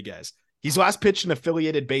Rodriguez. He's last pitched in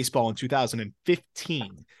affiliated baseball in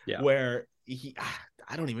 2015, where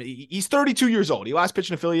he's 32 years old. He last pitched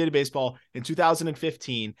in affiliated baseball in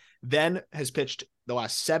 2015, then has pitched the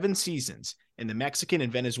last 7 seasons in the Mexican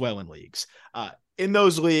and Venezuelan leagues. In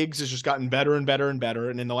those leagues, has just gotten better and better and better.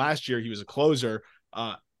 And in the last year, he was a closer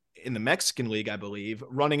in the Mexican league, I believe,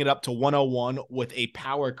 running it up to 101 with a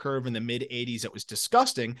power curve in the mid 80s. That was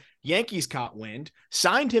disgusting. Yankees caught wind,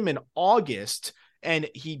 signed him in August, and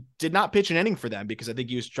he did not pitch an inning for them because I think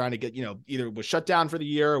he was trying to get, either was shut down for the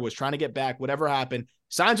year or was trying to get back, whatever happened.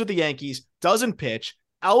 Signs with the Yankees, doesn't pitch,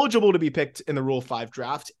 eligible to be picked in the Rule 5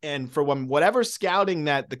 draft. And for whatever scouting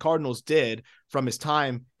that the Cardinals did from his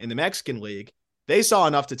time in the Mexican League, they saw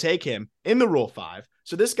enough to take him in the Rule 5.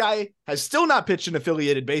 So this guy has still not pitched in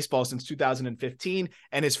affiliated baseball since 2015,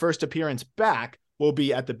 and his first appearance back will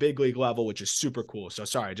be at the big league level, which is super cool. So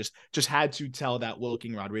sorry, just had to tell that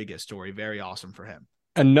Wilking Rodriguez story. Very awesome for him.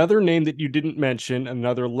 Another name that you didn't mention,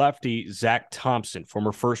 another lefty, Zach Thompson,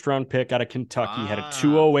 former first-round pick out of Kentucky, had a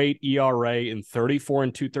 2.08 ERA in 34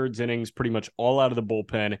 2/3 innings, pretty much all out of the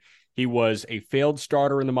bullpen. He was a failed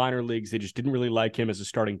starter in the minor leagues. They just didn't really like him as a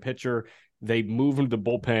starting pitcher. They moved him to the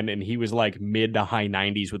bullpen, and he was like mid to high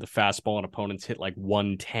 90s with a fastball, and opponents hit like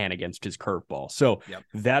 110 against his curveball. So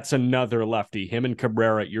that's another lefty. Him and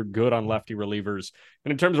Cabrera, you're good on lefty relievers.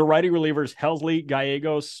 And in terms of righty relievers, Helsley,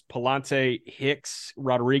 Gallegos, Palante, Hicks,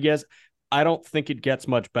 Rodriguez, I don't think it gets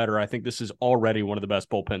much better. I think this is already one of the best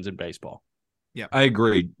bullpens in baseball. Yeah, I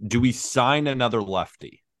agree. Do we sign another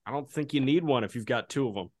lefty? I don't think you need one if you've got 2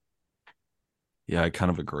 of them. Yeah, I kind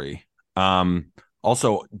of agree.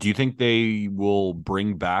 Also, do you think they will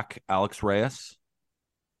bring back Alex Reyes?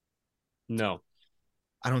 No.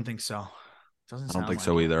 I don't think so. I don't think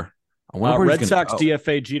so either. Red Sox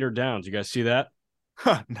DFA Jeter Downs. You guys see that?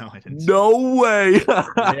 No, I didn't. No way.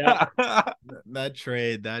 That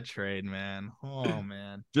trade, man. Oh,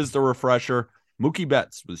 man. Just a refresher. Mookie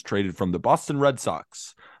Betts was traded from the Boston Red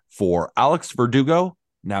Sox for Alex Verdugo,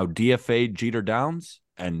 now DFA Jeter Downs,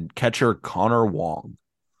 and catcher Connor Wong.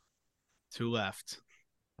 2 left.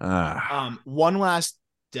 One last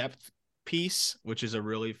depth piece, which is it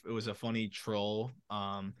was a funny troll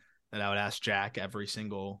that I would ask Jack every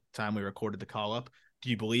single time we recorded the call up. Do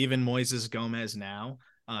you believe in Moises Gomez now?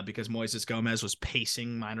 Because Moises Gomez was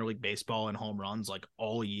pacing minor league baseball in home runs like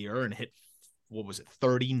all year and hit,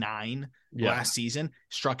 39 last season,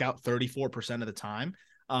 struck out 34% of the time.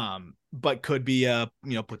 But could be a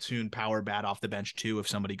platoon power bat off the bench too if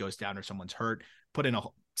somebody goes down or someone's hurt. Put in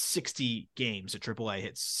 60 games at AAA,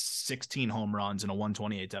 hit 16 home runs and a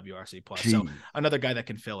 128 WRC plus. So another guy that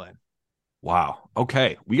can fill in. Wow.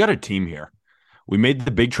 Okay, we got a team here. We made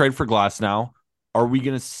the big trade for Glasnow. Are we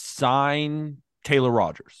going to sign Taylor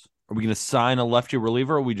Rogers? Are we going to sign a lefty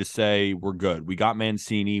reliever, or we just say we're good? We got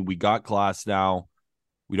Mancini, we got Glasnow.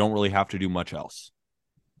 We don't really have to do much else.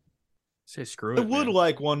 Say screw it. I would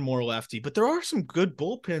like one more lefty, but there are some good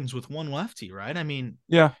bullpens with one lefty, right? I mean,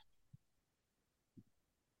 yeah.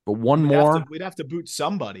 But one more, we'd have to boot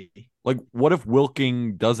somebody. Like, what if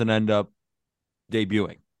Wilking doesn't end up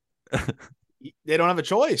debuting? They don't have a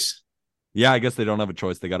choice. Yeah, I guess they don't have a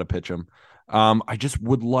choice. They got to pitch him. I just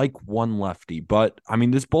would like one lefty, but I mean,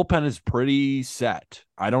 this bullpen is pretty set.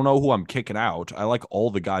 I don't know who I'm kicking out. I like all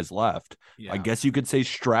the guys left. Yeah. I guess you could say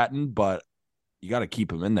Stratton, but you got to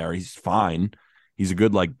keep him in there. He's fine. He's a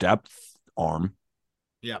good depth arm.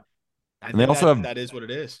 Yeah, and they also have that is what it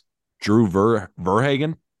is. Drew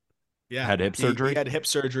Verhagen. Yeah, had hip surgery. He had hip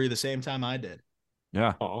surgery the same time I did.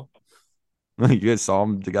 Yeah. Oh, you guys saw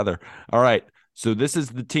them together. All right. So this is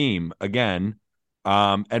the team again.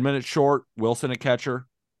 Edmund at short, Wilson at catcher,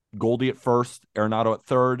 Goldie at first, Arenado at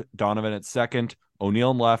third, Donovan at second,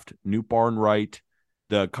 O'Neill in left, Nootbaar right.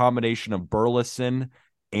 The combination of Burleson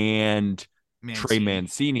and Trey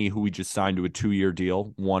Mancini, who we just signed to a 2-year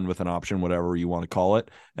deal, one with an option, whatever you want to call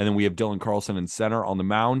it. And then we have Dylan Carlson in center. On the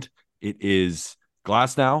mound, it is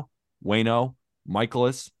Glasnow, Waino,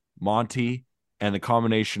 Michaelis, Monty, and the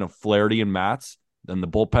combination of Flaherty and Matz, then the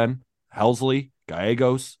bullpen, Helsley,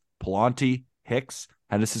 Gallegos, Palante, Hicks,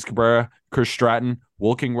 Genesis Cabrera, Chris Stratton,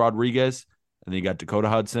 Wilking Rodriguez, and then you got Dakota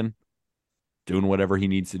Hudson doing whatever he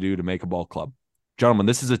needs to do to make a ball club. Gentlemen,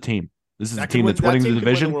 this is a team. This is a team that's winning the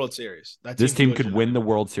division. Win the World Series. This team could win the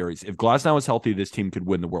World Series. If Glasnow is healthy, this team could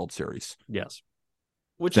win the World Series. Yes.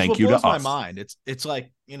 Which is what blows my mind. It's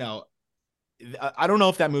like, I don't know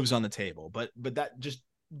if that moves on the table, but that just,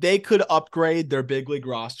 they could upgrade their big league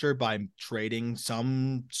roster by trading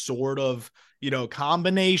some sort of,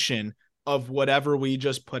 combination of whatever we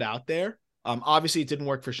just put out there. Obviously it didn't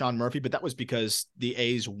work for Sean Murphy, but that was because the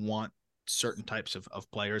A's want certain types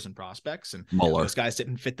of players and prospects, and those guys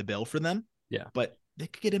didn't fit the bill for them. Yeah. But they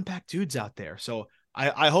could get impact dudes out there. So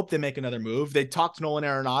I hope they make another move. They talked Nolan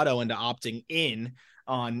Arenado into opting in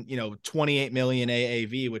on, 28 million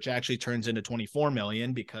AAV, which actually turns into 24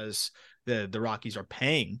 million because the Rockies are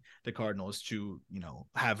paying the Cardinals to,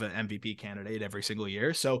 have an MVP candidate every single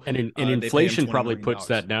year. So, and inflation probably puts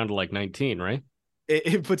that down to like 19, right?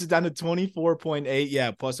 It puts it down to 24.8.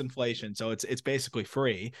 Yeah. Plus inflation. So it's basically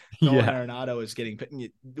free. Nolan Arenado is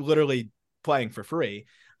literally playing for free.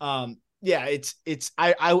 I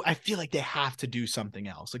feel like they have to do something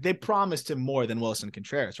else. Like, they promised him more than Wilson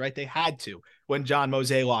Contreras, right? They had to, when John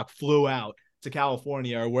Mozeliak flew out to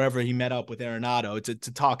California or wherever he met up with Arenado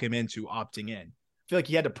to talk him into opting in. I feel like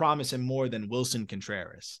he had to promise him more than Wilson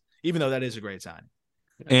Contreras, even though that is a great sign.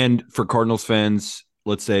 And for Cardinals fans,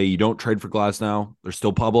 let's say you don't trade for Glasnow. There's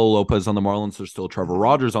still Pablo Lopez on the Marlins. There's still Trevor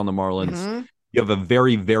Rogers on the Marlins. Mm-hmm. You have a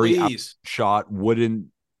very, very shot. Wouldn't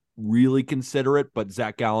really consider it, but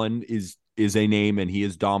Zach Gallen is a name, and he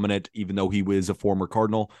is dominant, even though he is a former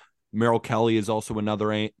Cardinal. Merrill Kelly is also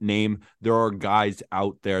another name. There are guys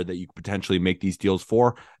out there that you could potentially make these deals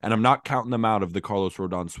for, and I'm not counting them out of the Carlos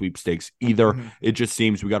Rodon sweepstakes either. Mm-hmm. It just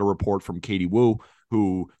seems we got a report from Katie Wu,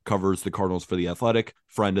 who covers the Cardinals for The Athletic,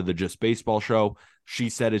 friend of the Just Baseball show. She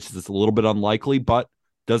said it's just a little bit unlikely, but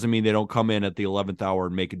doesn't mean they don't come in at the 11th hour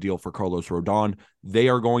and make a deal for Carlos Rodon. They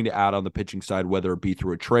are going to add on the pitching side, whether it be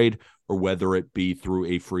through a trade or whether it be through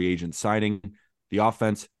a free agent signing. The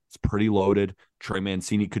offense is pretty loaded. Trey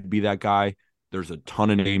Mancini could be that guy. There's a ton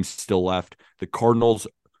of names still left. The Cardinals,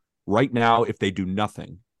 right now, if they do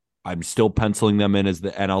nothing, I'm still penciling them in as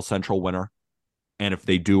the NL Central winner. And if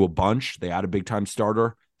they do a bunch, they add a big-time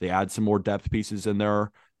starter, they add some more depth pieces in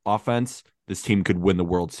their offense, this team could win the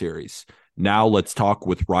World Series. Now let's talk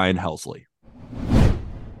with Ryan Helsley.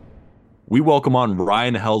 We welcome on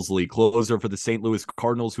Ryan Helsley, closer for the St. Louis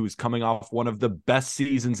Cardinals, who is coming off one of the best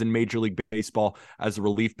seasons in Major League Baseball as a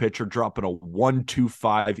relief pitcher, dropping a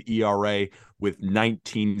 1.25 ERA with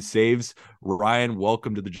 19 saves. Ryan,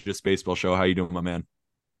 welcome to the Just Baseball show. How you doing, my man?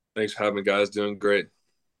 Thanks for having me, guys. Doing great.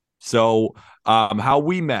 So how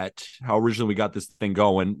we met, how originally we got this thing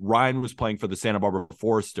going, Ryan was playing for the Santa Barbara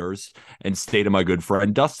Foresters and stayed at my good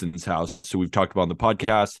friend Dustin's house. So we've talked about on the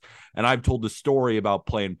podcast. And I've told the story about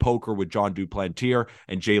playing poker with John Duplantier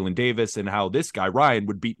and Jalen Davis, and how this guy, Ryan,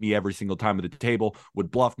 would beat me every single time at the table,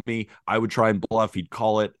 would bluff me. I would try and bluff. He'd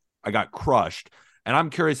call it. I got crushed. And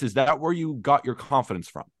I'm curious, is that where you got your confidence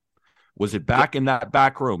from? Was it back in that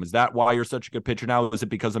back room? Is that why you're such a good pitcher now? Is it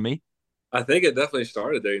because of me? I think it definitely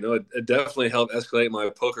started there. It definitely helped escalate my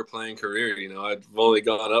poker playing career. I've only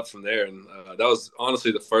gone up from there. And that was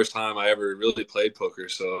honestly the first time I ever really played poker.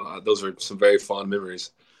 So those are some very fond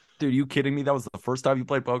memories. Dude, are you kidding me? That was the first time you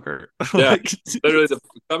played poker? Yeah. Literally,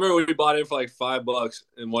 I remember we bought in for like $5,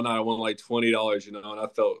 and one night I won like $20, and I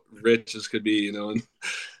felt rich as could be, and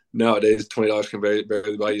nowadays $20 can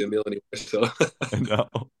barely buy you a meal anyway. So I know.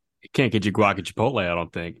 Can't get you guac at Chipotle, I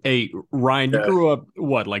don't think. Hey, Ryan, you grew up,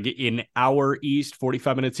 like in our east,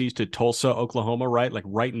 45 minutes east to Tulsa, Oklahoma, right? Like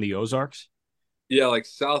right in the Ozarks? Yeah, like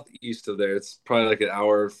southeast of there. It's probably like an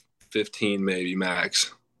hour 15 maybe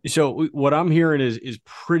max. So what I'm hearing is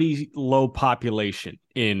pretty low population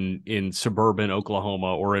in suburban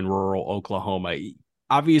Oklahoma or in rural Oklahoma.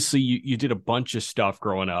 Obviously, you did a bunch of stuff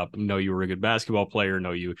growing up. I know you were a good basketball player. I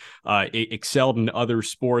know you excelled in other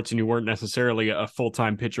sports, and you weren't necessarily a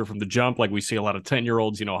full-time pitcher from the jump like we see a lot of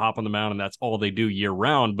 10-year-olds, hop on the mound, and that's all they do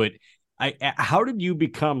year-round. But how did you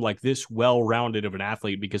become like this well-rounded of an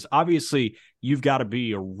athlete? Because obviously, you've got to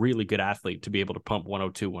be a really good athlete to be able to pump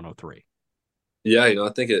 102, 103. Yeah, I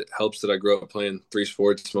think it helps that I grew up playing 3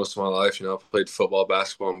 sports most of my life. I played football,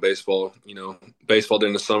 basketball, and baseball. Baseball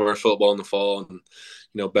during the summer, football in the fall, and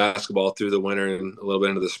basketball through the winter and a little bit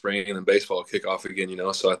into the spring, and then baseball kick off again.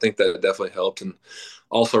 So I think that definitely helped. And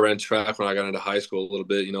also ran track when I got into high school a little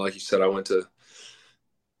bit. Like you said, I went to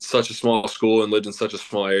such a small school and lived in such a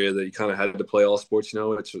small area that you kind of had to play all sports,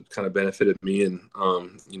 which kind of benefited me. And, I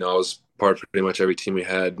was part of pretty much every team we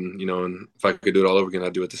had. And if I could do it all over again,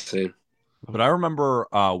 I'd do it the same. But I remember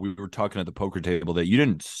we were talking at the poker table that you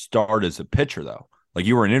didn't start as a pitcher, though. Like,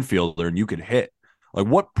 you were an infielder and you could hit. Like,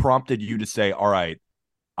 what prompted you to say, all right,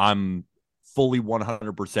 I'm fully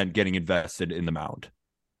 100% getting invested in the mound?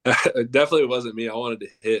 It definitely wasn't me. I wanted to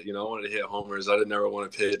hit, I wanted to hit homers. I didn't never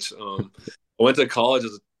want to pitch. I went to college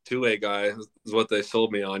as a two-way guy is what they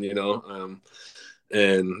sold me on,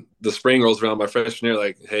 and the spring rolls around my freshman year,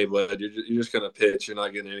 like, hey, bud, you're just going to pitch. You're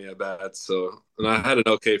not getting any at bats. So, and I had an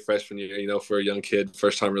okay freshman year, for a young kid,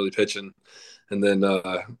 first time really pitching. And then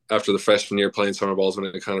after the freshman year playing summer balls, when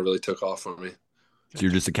it kind of really took off for me. So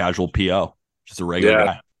you're just a casual PO, just a regular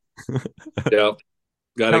guy. Yeah.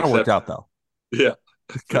 Kind of worked out, though. Yeah.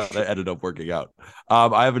 Kind of ended up working out.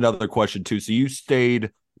 I have another question, too. So you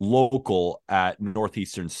stayed local at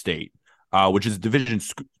Northeastern State, which is a Division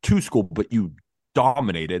II school, but you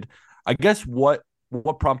dominated. I guess what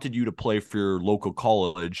prompted you to play for your local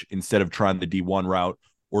college instead of trying the D1 route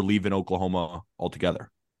or leaving Oklahoma altogether?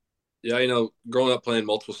 Yeah, growing up playing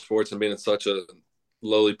multiple sports and being in such a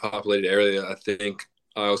lowly populated area, I think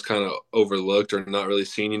I was kind of overlooked or not really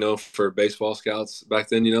seen, for baseball scouts back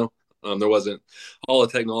then, there wasn't all the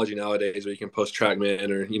technology nowadays where you can post TrackMan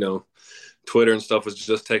or, Twitter and stuff was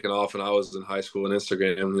just taking off, and I was in high school and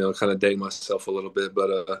Instagram, kind of dating myself a little bit.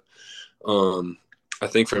 But I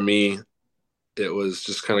think for me, it was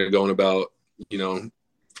just kind of going about,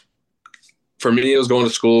 for me, it was going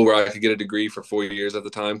to school where I could get a degree for 4 years at the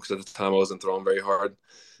time, because at the time I wasn't throwing very hard.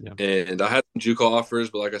 Yeah. And I had some JUCO offers,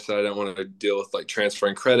 but like I said, I didn't want to deal with like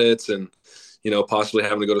transferring credits and, possibly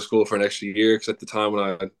having to go to school for an extra year. Because at the time when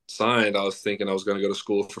I signed, I was thinking I was going to go to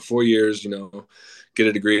school for 4 years, get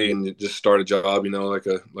a degree and just start a job, like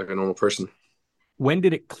a normal person. When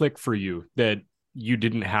did it click for you that you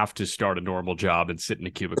didn't have to start a normal job and sit in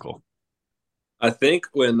a cubicle? I think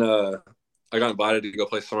when I got invited to go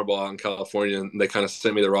play summer ball out in California, and they kind of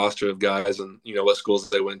sent me the roster of guys and, what schools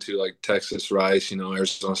they went to, like Texas, Rice,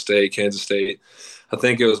 Arizona State, Kansas State. I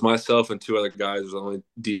think it was myself and two other guys. It was only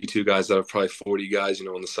D2 guys out of probably 40 guys,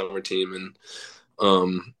 on the summer team. And,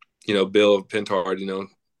 Bill Pintard,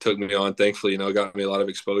 took me on, thankfully, got me a lot of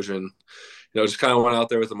exposure. And, just kind of went out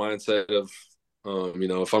there with the mindset of,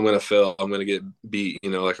 if I'm going to fail, I'm going to get beat,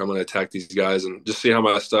 like I'm going to attack these guys and just see how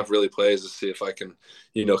my stuff really plays to see if I can,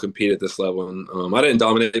 compete at this level. And I didn't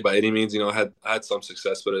dominate by any means, I had some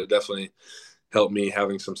success, but it definitely helped me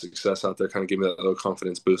having some success out there, kind of give me that little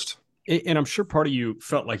confidence boost. And I'm sure part of you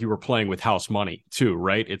felt like you were playing with house money too,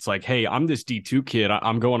 right? It's like, hey, I'm this D2 kid.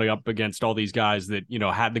 I'm going up against all these guys that,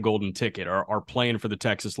 had the golden ticket or are playing for the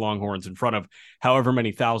Texas Longhorns in front of however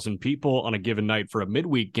many thousand people on a given night for a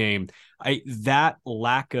midweek game. That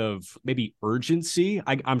lack of maybe urgency,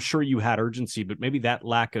 I'm sure you had urgency, but maybe that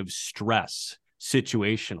lack of stress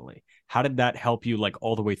situationally, how did that help you like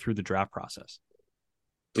all the way through the draft process?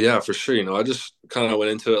 Yeah, for sure. I just kind of went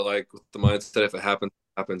into it like with the mindset, if it happens,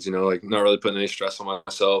 like not really putting any stress on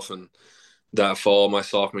myself. And that fall, my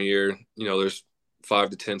sophomore year, there's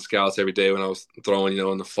 5 to 10 scouts every day when I was throwing,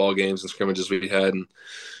 in the fall games and scrimmages we had. And,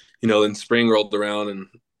 then spring rolled around and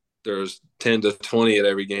there's 10 to 20 at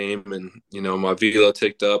every game. And, my velo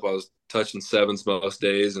ticked up. I was touching sevens most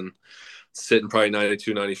days and sitting probably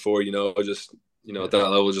 92, 94, just, at that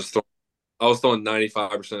level, I was throwing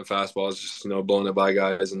 95% fastballs, just, blowing it by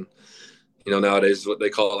guys. And, nowadays what they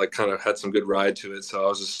call it, like kind of had some good ride to it. So I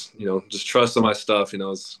was just, just trusting my stuff,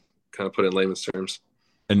 it's kind of put it in layman's terms.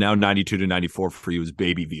 And now 92 to 94 for you is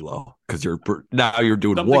baby velo because you're doing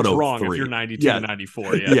something's 103. Wrong if you're 92 to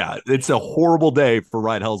 94. Yeah, it's a horrible day for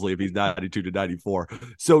Ryan Helsley if he's 92 to 94.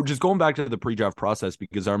 So just going back to the pre-draft process,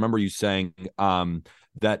 because I remember you saying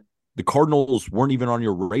that the Cardinals weren't even on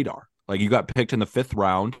your radar. Like you got picked in the 5th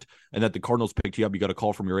round and that the Cardinals picked you up. You got a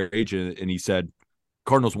call from your agent and he said,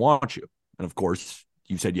 Cardinals want you. And of course,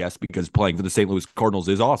 you said yes because playing for the St. Louis Cardinals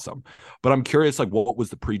is awesome. But I'm curious, like, what was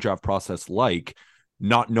the pre-draft process like,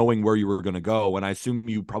 not knowing where you were going to go? And I assume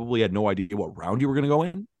you probably had no idea what round you were going to go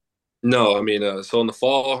in? No, I mean, so in the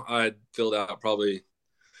fall, I filled out probably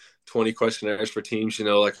 20 questionnaires for teams,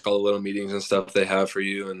 like all the little meetings and stuff they have for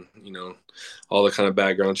you and, all the kind of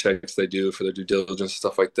background checks they do for their due diligence,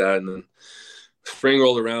 stuff like that. And then spring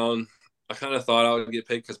rolled around. I kind of thought I would get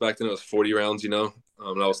picked because back then it was 40 rounds, and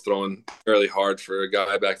I was throwing fairly hard for a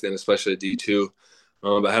guy back then, especially at D2.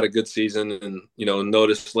 But I had a good season and,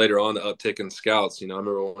 noticed later on the uptick in scouts. I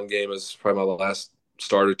remember one game was probably my last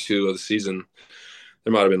start or two of the season.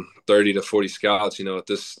 There might have been 30 to 40 scouts, at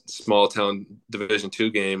this small town Division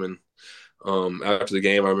II game. And After the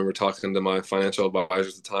game, I remember talking to my financial advisor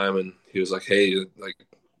at the time, and he was like, "Hey, like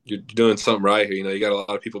you're doing something right here. You got a lot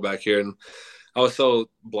of people back here." And I was so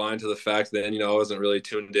blind to the fact that, I wasn't really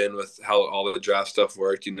tuned in with how all the draft stuff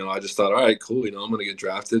worked. I just thought, all right, cool. I'm going to get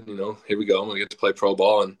drafted. Here we go. I'm going to get to play pro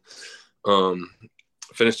ball, and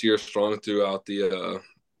finished the year strong throughout the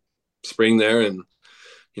spring there. And,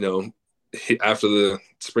 after the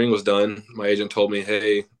spring was done, my agent told me,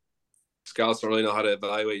 hey, scouts don't really know how to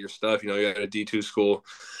evaluate your stuff. You're at a D2 school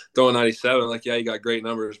throwing 97. Like, yeah, you got great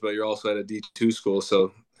numbers, but you're also at a D2 school.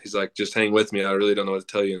 So he's like, just hang with me. I really don't know what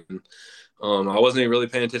to tell you. And I wasn't even really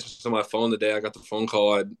paying attention to my phone the day I got the phone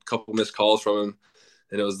call. I had a couple missed calls from him,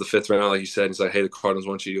 and it was the 5th round, like you said. He's like, hey, the Cardinals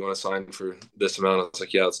want you. You want to sign for this amount? I was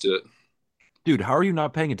like, yeah, let's do it. Dude, how are you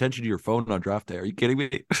not paying attention to your phone on draft day? Are you kidding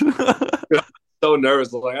me? So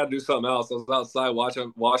nervous. Like, I had to do something else. I was outside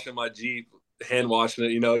washing my Jeep, hand washing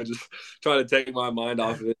it, just trying to take my mind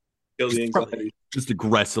off of it, kill the anxiety. Just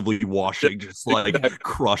aggressively washing, just like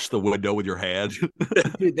crush the window with your hand.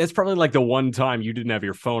 Dude, that's probably like the one time you didn't have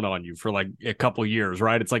your phone on you for like a couple years,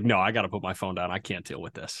 right? It's like, no, I got to put my phone down. I can't deal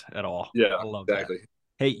with this at all. Yeah, I love exactly. That.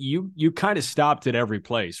 Hey, you kind of stopped at every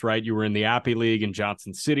place, right? You were in the Appy League in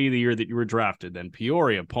Johnson City the year that you were drafted, then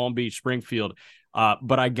Peoria, Palm Beach, Springfield.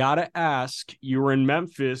 But I got to ask, you were in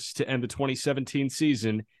Memphis to end the 2017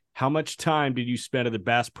 season. How much time did you spend at the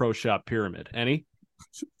Bass Pro Shop Pyramid? Any?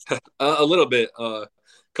 A little bit. A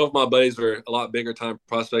couple of my buddies were a lot bigger time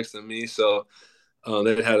prospects than me, so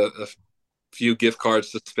they had a few gift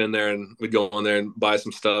cards to spend there, and we'd go on there and buy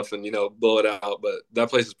some stuff and blow it out. But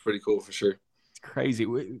that place is pretty cool for sure. It's crazy.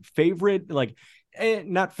 Favorite,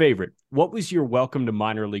 not favorite. What was your welcome to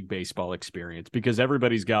minor league baseball experience? Because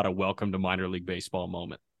everybody's got a welcome to minor league baseball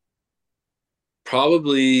moment.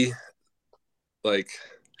 Probably like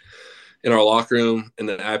in our locker room in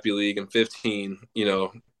the Appy League in 15,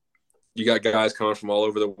 you got guys coming from all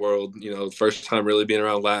over the world, first time really being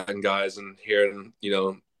around Latin guys and hearing,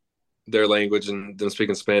 their language and them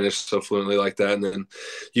speaking Spanish so fluently like that. And then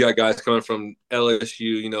you got guys coming from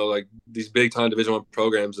LSU, like these big time Division I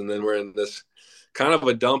programs. And then we're in this kind of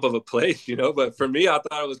a dump of a place, but for me, I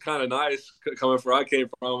thought it was kind of nice coming from where I came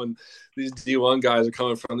from. And these D1 guys are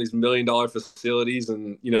coming from these $1 million facilities,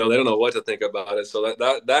 and, they don't know what to think about it. So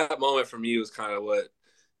that moment for me was kind of what,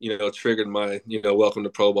 triggered my, welcome to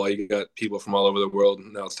pro ball. You got people from all over the world,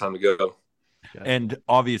 and now it's time to go. And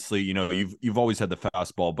obviously, you've always had the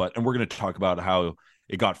fastball, and we're going to talk about how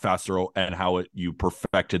it got faster and how you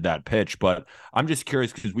perfected that pitch. But I'm just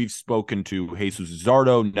curious because we've spoken to Jesus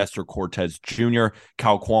Zardo, Nestor Cortez Jr.,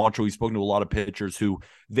 Cal Quantrill. We've spoken to a lot of pitchers who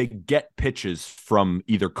they get pitches from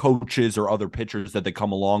either coaches or other pitchers that they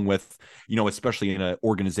come along with, especially in an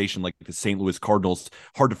organization like the St. Louis Cardinals.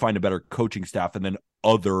 Hard to find a better coaching staff and then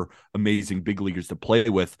other amazing big leaguers to play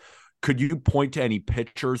with. Could you point to any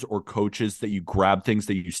pitchers or coaches that you grab things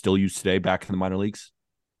that you still use today back in the minor leagues?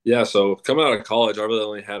 Yeah, so coming out of college, I really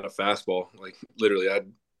only had a fastball. Like literally,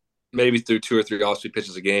 I'd maybe threw 2 or 3 off-speed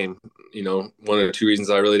pitches a game. One or two reasons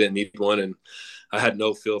I really didn't need one, and I had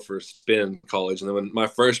no feel for spin in college. And then when my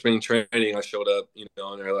first spring training, I showed up,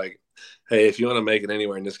 and they're like, "Hey, if you want to make it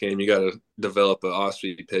anywhere in this game, you got to develop an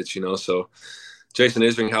off-speed pitch." So Jason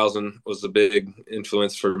Isringhausen was a big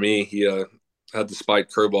influence for me. He had the spike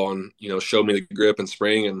curveball and, showed me the grip in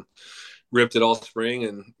spring and ripped it all spring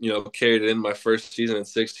and, carried it in my first season in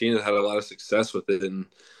 16 and had a lot of success with it, and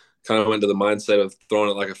kind of went to the mindset of throwing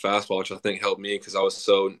it like a fastball, which I think helped me because I was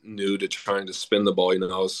so new to trying to spin the ball.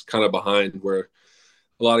 I was kind of behind where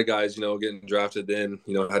a lot of guys, getting drafted then,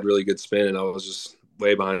 had really good spin, and I was just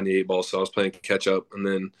way behind the 8 ball. So I was playing catch up. And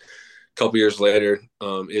then a couple years later,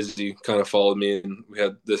 Izzy kind of followed me, and we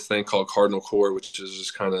had this thing called Cardinal Core, which is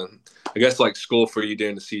just kind of, I guess, like school for you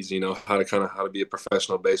during the season. How to be a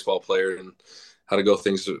professional baseball player and how to go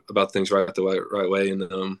about things right way.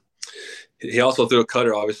 And he also threw a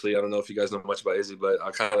cutter. Obviously, I don't know if you guys know much about Izzy, but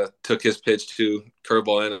I kind of took his pitch to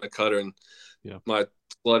curveball and a cutter, and my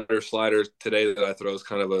slider today that I throw is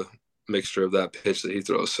kind of a mixture of that pitch that he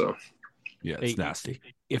throws. So. Yeah, it's nasty.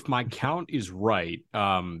 If my count is right,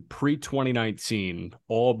 pre-2019,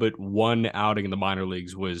 all but one outing in the minor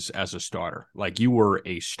leagues was as a starter. Like you were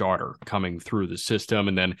a starter coming through the system.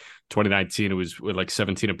 And then 2019, it was with like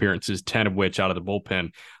 17 appearances, 10 of which out of the bullpen.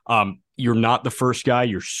 You're not the first guy.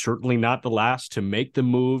 You're certainly not the last to make the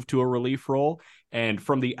move to a relief role. And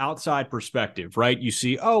from the outside perspective, right, you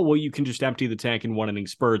see, oh, well, you can just empty the tank in 1 inning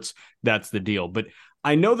spurts. That's the deal. But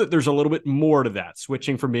I know that there's a little bit more to that,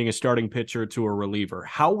 switching from being a starting pitcher to a reliever.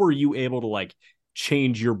 How were you able to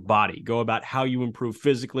change your body, go about how you improve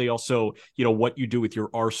physically, also, what you do with your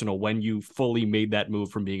arsenal when you fully made that move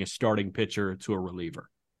from being a starting pitcher to a reliever?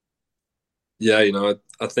 Yeah,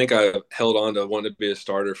 I think I held on to wanting to be a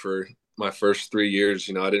starter for my first 3 years.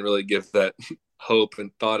 I didn't really give that hope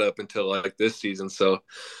and thought up until like this season. So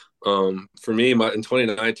for me, in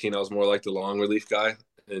 2019, I was more like the long relief guy.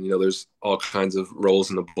 And, there's all kinds of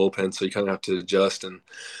roles in the bullpen. So you kind of have to adjust. And,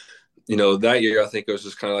 that year, I think it was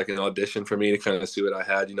just kind of like an audition for me to kind of see what I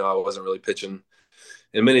had. I wasn't really pitching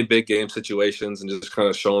in many big game situations and just kind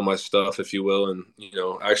of showing my stuff, if you will. And,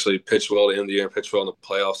 actually pitched well to end the year and pitched well in the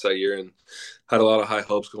playoffs that year and had a lot of high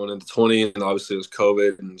hopes going into 20. And obviously it was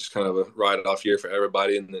COVID and just kind of a ride off year for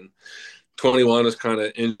everybody. And then 21 was kind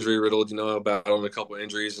of injury riddled, battling a couple of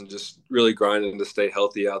injuries and just really grinding to stay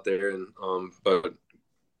healthy out there. And, but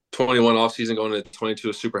 21 off season going into 22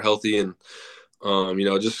 was super healthy. And,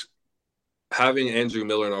 just having Andrew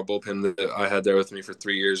Miller in our bullpen that I had there with me for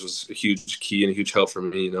 3 years was a huge key and a huge help for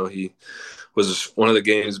me. He was one of the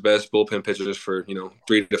game's best bullpen pitchers for,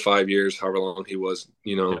 3 to 5 years, however long he was,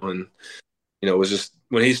 and, it was just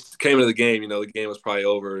when he came into the game, the game was probably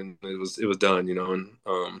over and it was done,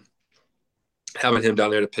 and having him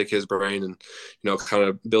down there to pick his brain and, kind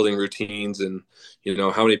of building routines and,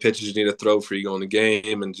 how many pitches you need to throw for you go in the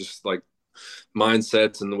game and just like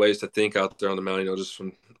mindsets and the ways to think out there on the mound, just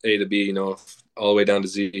from A to B, all the way down to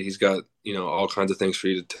Z. He's got, all kinds of things for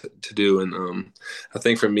you to do. And I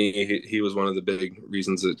think for me, he was one of the big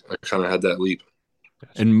reasons that I kind of had that leap.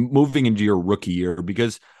 And moving into your rookie year,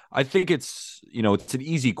 because I think it's an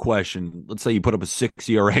easy question. Let's say you put up a 6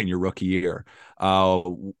 ERA in your rookie year.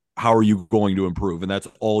 How are you going to improve? And that's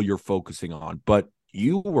all you're focusing on. But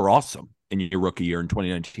you were awesome in your rookie year in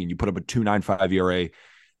 2019. You put up a 2.95 ERA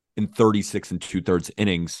in 36 and 2/3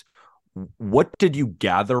 innings. What did you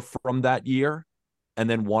gather from that year and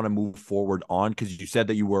then want to move forward on? Because you said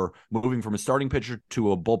that you were moving from a starting pitcher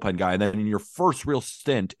to a bullpen guy. And then in your first real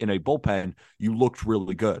stint in a bullpen, you looked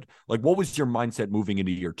really good. Like, what was your mindset moving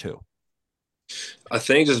into year two? I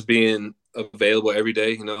think just being available every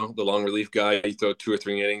day, the long relief guy, you throw 2 or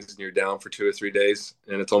 3 innings and you're down for 2 or 3 days.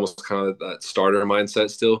 And it's almost kind of that starter mindset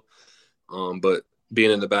still. But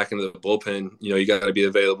being in the back end of the bullpen, you got to be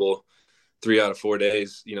available 3 out of 4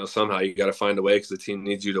 days. Somehow you got to find a way because the team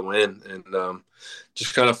needs you to win. And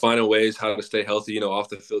just kind of finding ways how to stay healthy, off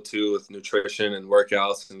the field too, with nutrition and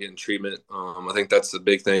workouts and getting treatment. I think that's the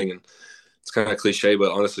big thing. And it's kind of cliche,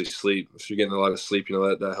 but honestly, sleep. If you're getting a lot of sleep,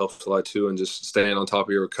 that helps a lot too. And just staying on top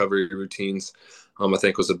of your recovery routines, I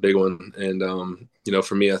think was a big one. And,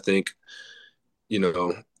 for me, I think,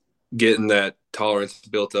 getting that tolerance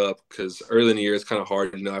built up because early in the year it's kind of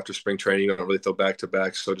hard, after spring training, you don't really throw back to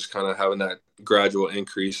back. So just kind of having that gradual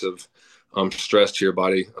increase of stress to your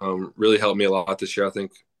body really helped me a lot this year. I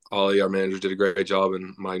think Ollie, our manager, did a great job,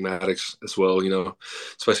 and Mike Maddox as well,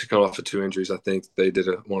 especially coming off of 2 injuries. I think they did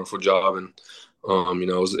a wonderful job. And,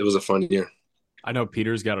 it was a fun year. I know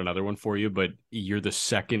Peter's got another one for you, but you're the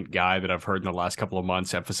second guy that I've heard in the last couple of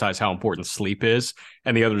months emphasize how important sleep is,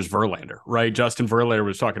 and the other is Verlander, right? Justin Verlander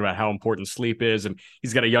was talking about how important sleep is, and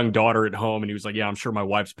he's got a young daughter at home, and he was like, yeah, I'm sure my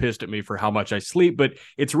wife's pissed at me for how much I sleep, but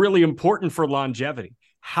it's really important for longevity.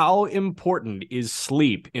 How important is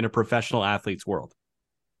sleep in a professional athlete's world?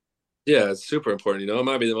 Yeah, it's super important. It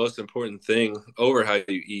might be the most important thing over how you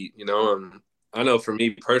eat, I know for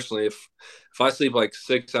me personally, if I sleep like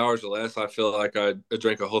 6 hours or less, I feel like I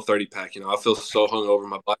drank a whole 30 pack. I feel so hungover,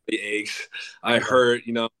 my body aches, I hurt.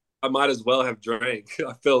 I might as well have drank.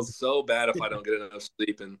 I feel so bad if I don't get enough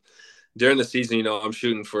sleep. And during the season, I'm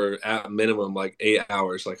shooting for at minimum like 8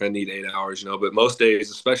 hours. Like I need 8 hours, But most days,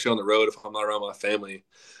 especially on the road, if I'm not around my family,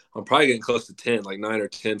 I'm probably getting close to 10, like 9 or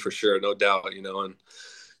 10 for sure, no doubt.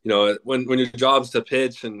 And when your job's to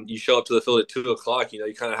pitch and you show up to the field at 2:00,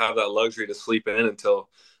 you kind of have that luxury to sleep in until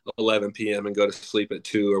 11 p.m. and go to sleep at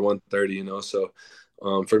 2 or 1:30. So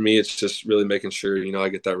for me, it's just really making sure, I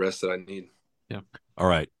get that rest that I need. Yeah. All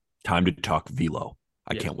right. Time to talk velo.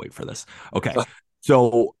 I can't wait for this. Okay.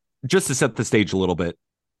 So just to set the stage a little bit,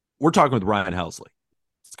 we're talking with Ryan Helsley.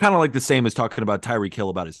 It's kind of like the same as talking about Tyreek Hill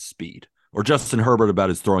about his speed, or Justin Herbert about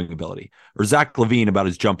his throwing ability, or Zach Levine about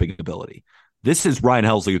his jumping ability. This is Ryan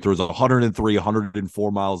Helsley, who throws 103,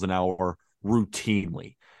 104 miles an hour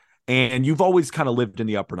routinely. And you've always kind of lived in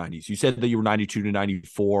the upper 90s. You said that you were 92 to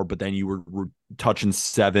 94, but then you were touching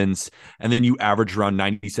sevens. And then you averaged around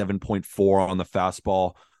 97.4 on the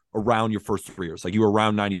fastball around your first 3 years. Like you were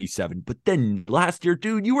around 97. But then last year,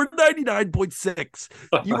 dude, you were 99.6.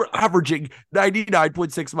 You were averaging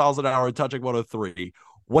 99.6 miles an hour and touching 103.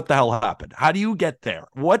 What the hell happened? How do you get there?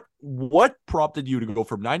 What prompted you to go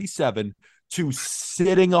from 97 to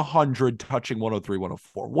sitting 100, touching 103,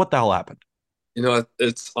 104? What the hell happened?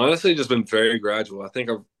 It's honestly just been very gradual. I think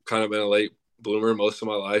I've kind of been a late bloomer most of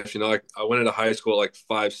my life. I went into high school at like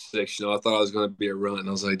 5'6". I thought I was going to be a runt. And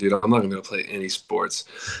I was like, dude, I'm not going to play any sports.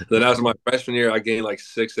 Then after my freshman year, I gained like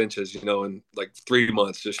 6 inches, in like 3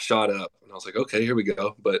 months, just shot up. And I was like, okay, here we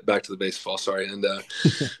go. But back to the baseball, sorry. And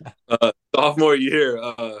sophomore year,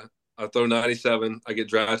 I throw 97. I get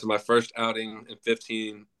drafted. My first outing in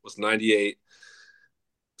 15 was 98.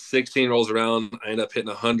 16 rolls around. I end up hitting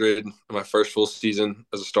 100 in my first full season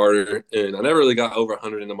as a starter. And I never really got over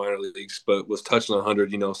 100 in the minor leagues, but was touching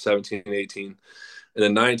 100, 17 and 18. And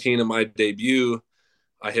then 19 in my debut,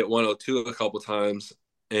 I hit 102 a couple times.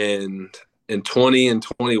 And in 20 and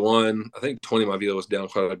 21, I think 20 my velo was down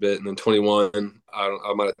quite a bit. And then 21,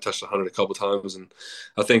 I might have touched 100 a couple times. And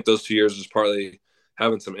I think those 2 years was partly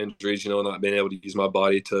having some injuries, not being able to use my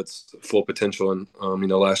body to its full potential. And,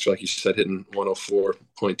 last year, like you said, hitting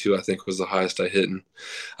 104.2, I think was the highest I hit. And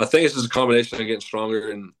I think it's just a combination of getting stronger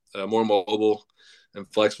and more mobile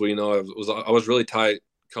and flexible. I was really tight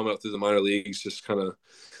coming up through the minor leagues, just kind of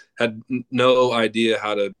had no idea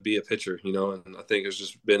how to be a pitcher, and I think it's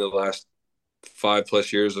just been the last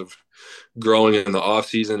 5+ years of growing in the off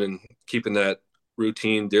season and keeping that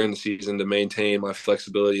routine during the season to maintain my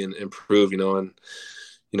flexibility and improve, and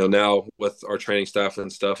now with our training staff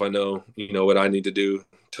and stuff, I know what I need to do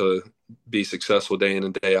to be successful day in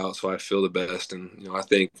and day out, so I feel the best. And I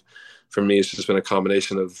think for me it's just been a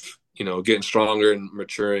combination of getting stronger and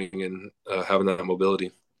maturing and having that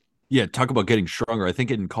mobility. Yeah, talk about getting stronger. I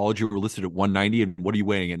think in college you were listed at 190, and what are you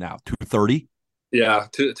weighing it now? 230? Yeah,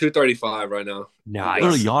 235 right now. Nice.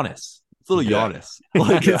 Little Giannis. Giannis.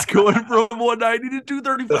 Like it's going from 190 to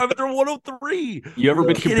 235 and they're 103. You ever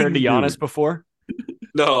been compared to Giannis before?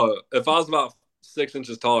 No, if I was about 6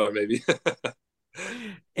 inches taller, maybe.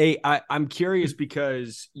 Hey, I'm curious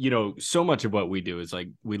because, so much of what we do is like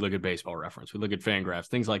we look at Baseball Reference, we look at Fangraphs,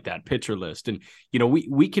 things like that, pitcher list. And,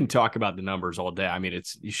 we can talk about the numbers all day. I mean,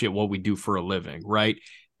 it's shit what we do for a living, right?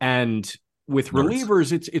 And with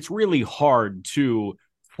relievers, it's really hard to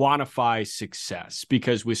quantify success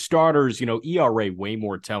because with starters, ERA way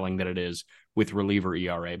more telling than it is with reliever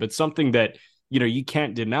ERA. But something that, you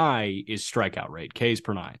can't deny is strikeout rate, Ks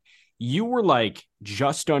per nine. You were like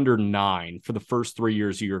just under 9 for the first 3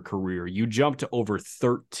 years of your career. You jumped to over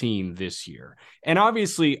 13 this year. And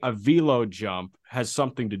obviously a velo jump has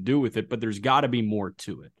something to do with it, but there's got to be more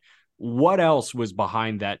to it. What else was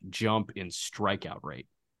behind that jump in strikeout rate?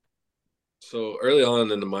 So early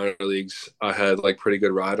on in the minor leagues, I had like pretty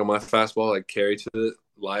good ride on my fastball, like carry to the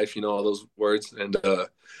life, all those words. And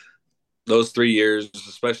those 3 years,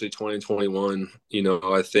 especially 2021,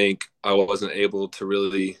 I think I wasn't able to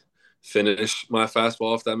really finish my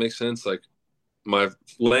fastball, if that makes sense. Like my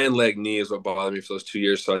land leg knee is what bothered me for those 2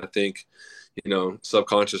 years. So I think,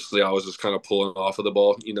 subconsciously I was just kind of pulling off of the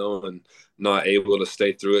ball, and not able to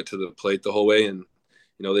stay through it to the plate the whole way. And,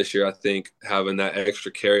 this year I think having that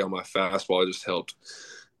extra carry on my fastball just helped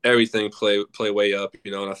everything play way up,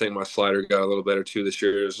 and I think my slider got a little better too this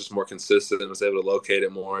year. It was just more consistent and was able to locate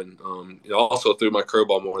it more. And, also threw my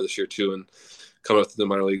curveball more this year too. And coming up to the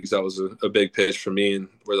minor leagues, that was a big pitch for me. And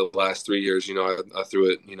where the last 3 years, I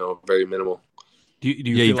threw it, very minimal. Do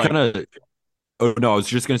you feel like oh, no, I was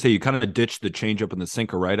just going to say you kind of ditched the changeup and the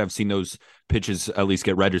sinker, right? I've seen those pitches at least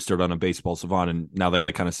get registered on a Baseball Savant, and now they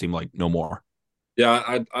kind of seem like no more.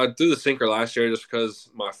 Yeah, I threw the sinker last year just because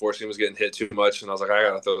my four seam was getting hit too much, and I was like, I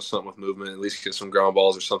gotta throw something with movement, at least get some ground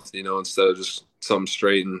balls or something, instead of just something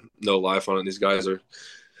straight and no life on it. These guys are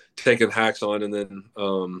taking hacks on, and then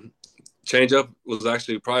changeup was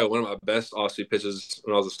actually probably one of my best off-speed pitches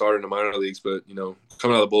when I was a starter in the minor leagues. But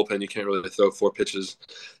coming out of the bullpen, you can't really throw 4 pitches.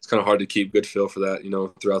 It's kind of hard to keep good feel for that,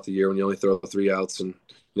 throughout the year when you only throw 3 outs and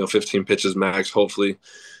 15 pitches max, hopefully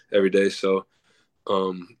every day. So.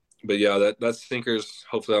 But yeah, that sinkers,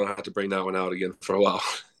 hopefully I don't have to bring that one out again for a while.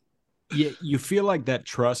 Yeah, you feel like that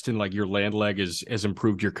trust in like your land leg has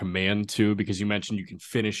improved your command too, because you mentioned you can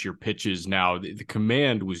finish your pitches now. The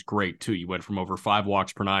command was great too. You went from over 5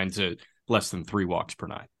 walks per 9 to less than 3 walks per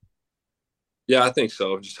 9. Yeah, I think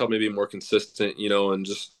so. Just help me be more consistent, and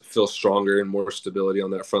just feel stronger and more stability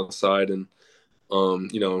on that front side. And,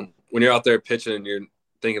 when you're out there pitching and you're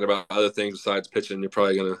thinking about other things besides pitching, you're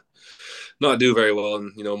probably going to not do very well.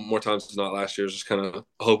 And, more times than not last year, was just kind of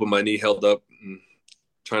hoping my knee held up and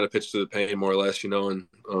trying to pitch through the pain more or less, and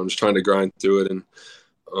just trying to grind through it. And,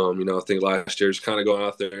 I think last year just kind of going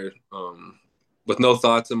out there with no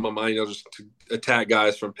thoughts in my mind, just to attack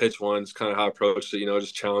guys from pitch one. It's kind of how I approached it,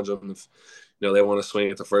 just challenge them. If, they want to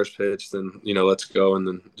swing at the first pitch, then, let's go. And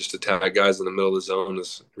then just attack guys in the middle of the zone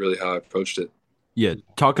is really how I approached it. Yeah.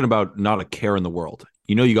 Talking about not a care in the world.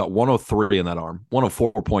 You got 103 in that arm,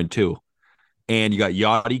 104.2. And you got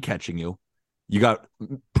Yachty catching you. You got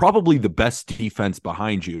probably the best defense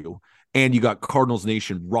behind you, and you got Cardinals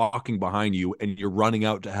Nation rocking behind you, and you're running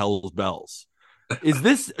out to hell's bells. Do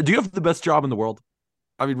you have the best job in the world?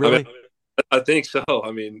 I mean, really? I think so.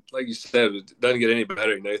 I mean, like you said, it doesn't get any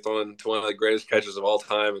better. You know, he's throwing to one of the greatest catchers of all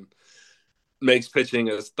time and makes pitching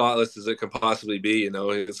as thoughtless as it can possibly be. You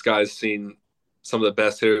know, this guy's seen some of the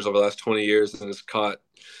best hitters over the last 20 years and has caught,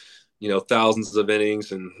 you know, thousands of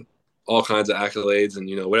innings and all kinds of accolades. And,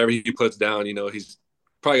 you know, whatever he puts down, you know, he's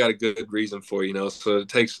probably got a good reason for, you know. So it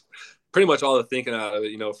takes pretty much all the thinking out of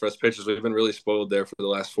it, you know, for us pitchers. We've been really spoiled there for the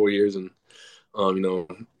last 4 years. And, you know,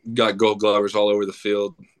 got gold glovers all over the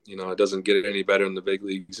field. You know, it doesn't get any better in the big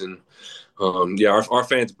leagues. And, yeah, our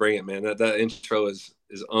fans bring it, man. That intro is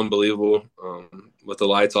unbelievable with the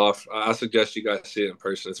lights off. I suggest you guys see it in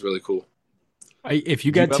person. It's really cool. If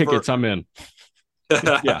you got tickets, I'm in.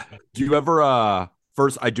 Yeah. Do you ever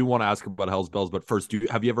first, I do want to ask about Hell's Bells, but first,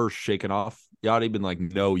 have you ever shaken off Yachty, been like,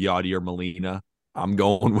 no, Yachty or Molina? I'm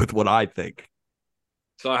going with what I think.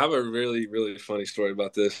 So I have a really, really funny story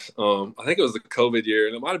about this. I think it was the COVID year,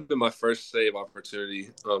 and it might have been my first save opportunity.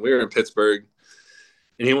 We were in Pittsburgh,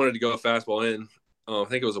 and he wanted to go fastball in. I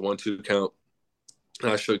think it was a 1-2 count.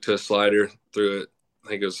 And I shook to a slider, threw it. I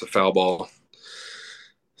think it was a foul ball.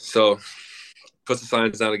 So puts the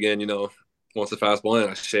signs down again, you know, wants a fastball in.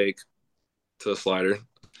 I shake to a slider.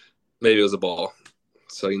 Maybe it was a ball.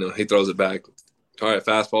 So, you know, he throws it back. All right,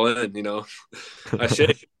 fastball in, you know. I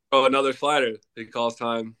shake, throw another slider. He calls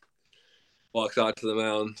time, walks out to the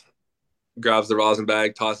mound, grabs the rosin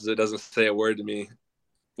bag, tosses it, doesn't say a word to me,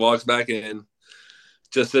 walks back in,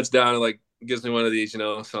 just sits down and, like, gives me one of these, you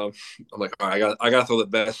know. So I'm like, all right, I got to throw the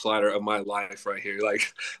best slider of my life right here.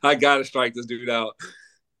 Like, I got to strike this dude out.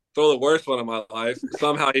 Throw the worst one of my life.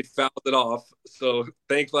 Somehow he fouled it off. So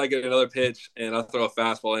thankfully I get another pitch, and I throw a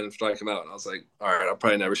fastball in and strike him out. And I was like, all right, I'll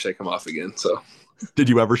probably never shake him off again. So did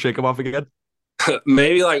you ever shake him off again?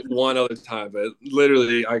 Maybe like one other time, but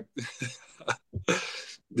literally I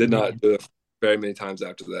did not do it very many times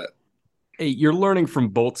after that. Hey, you're learning from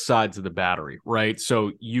both sides of the battery, right?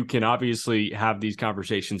 So you can obviously have these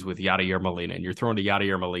conversations with Yadier Molina, and you're throwing to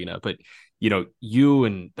Yadier Molina, but you know, you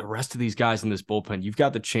and the rest of these guys in this bullpen, you've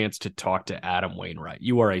got the chance to talk to Adam Wainwright.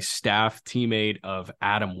 You are a staff teammate of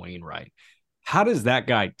Adam Wainwright. How does that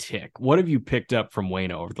guy tick? What have you picked up from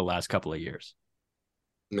Waino over the last couple of years?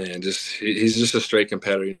 Man, he's just a straight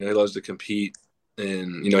competitor. You know, he loves to compete.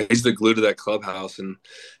 And, you know, he's the glue to that clubhouse and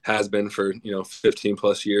has been for, you know, 15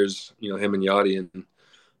 plus years, you know, him and Yachty. And,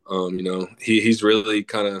 you know, he's really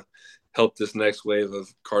kind of helped this next wave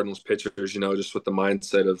of Cardinals pitchers, you know, just with the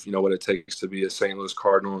mindset of, you know, what it takes to be a St. Louis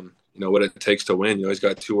Cardinal and, you know, what it takes to win. You know, he's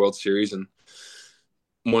got 2 World Series and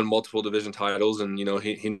won multiple division titles. And, you know,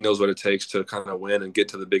 he knows what it takes to kind of win and get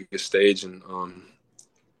to the biggest stage. And,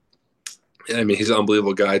 I mean, he's an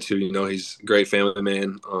unbelievable guy too. You know, he's a great family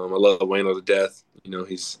man. I love Wayno to death. You know,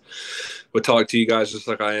 would talk to you guys just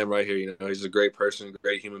like I am right here. You know, he's a great person, a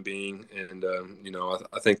great human being, and you know,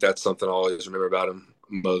 I think that's something I'll always remember about him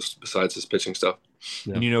most, besides his pitching stuff.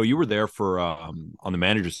 Yeah. And you know, you were there for on the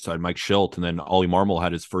manager's side, Mike Schilt, and then Ollie Marmol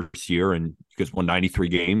had his first year, and you guys won 93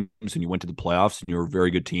 games, and you went to the playoffs, and you were a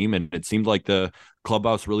very good team. And it seemed like the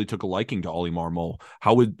clubhouse really took a liking to Ollie Marmol.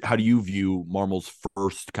 How do you view Marmol's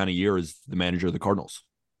first kind of year as the manager of the Cardinals?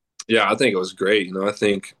 Yeah, I think it was great. You know, I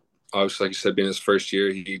think obviously, like you said, being his first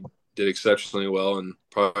year, he did exceptionally well and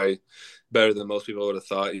probably better than most people would have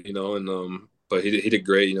thought. You know, and but he did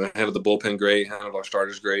great. You know, handled the bullpen great, handled our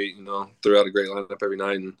starters great. You know, threw out a great lineup every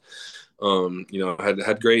night, and you know,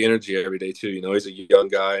 had great energy every day too. You know, he's a young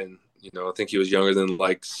guy, and you know, I think he was younger than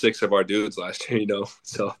like 6 of our dudes last year. You know,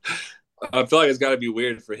 so I feel like it's got to be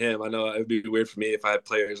weird for him. I know it'd be weird for me if I had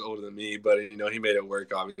players older than me, but you know, he made it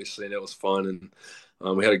work obviously, and it was fun.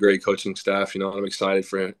 And we had a great coaching staff. You know, I'm excited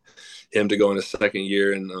for him to go in his second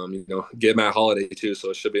year and you know, get Matt Holliday too. So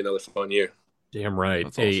it should be another fun year. Damn right.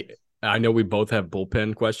 Hey, awesome. I know we both have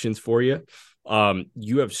bullpen questions for you.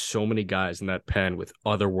 You have so many guys in that pen with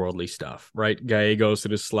otherworldly stuff, right? Gallegos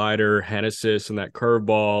and his slider, Hennessis and that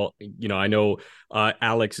curveball. You know, I know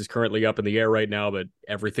Alex is currently up in the air right now, but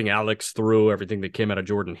everything Alex threw, everything that came out of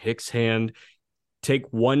Jordan Hicks' hand.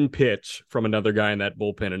 Take one pitch from another guy in that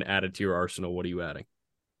bullpen and add it to your arsenal. What are you adding?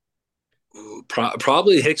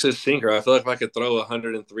 Probably Hicks's sinker. I feel like if I could throw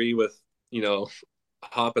 103 with, you know,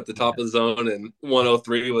 hop at the top of the zone and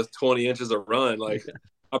 103 with 20 inches of run, like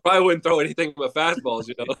I probably wouldn't throw anything but fastballs,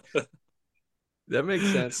 you know. That makes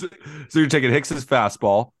sense. So you're taking Hicks's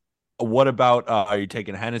fastball. What about are you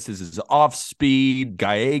taking Hennessy's off speed,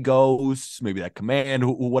 Gallegos, maybe that command?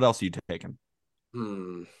 What else are you taking?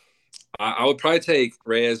 I would probably take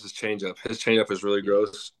Reyes' changeup. His changeup is really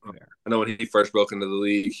gross. I know when he first broke into the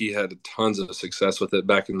league, he had tons of success with it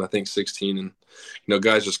back in, I think, 16. And,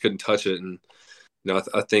 guys just couldn't touch it. And,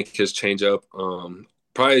 I think his changeup,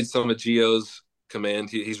 probably some of Gio's command.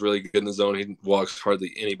 He's really good in the zone. He walks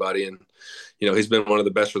hardly anybody. And, he's been one of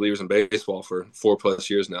the best relievers in baseball for 4+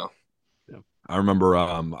 years now. Yeah. I remember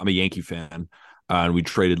I'm a Yankee fan, and we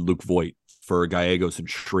traded Luke Voit for Gallegos and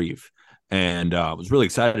Shreve. And I was really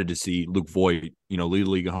excited to see Luke Voit, lead the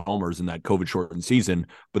league in homers in that COVID-shortened season.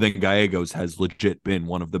 But then Gallegos has legit been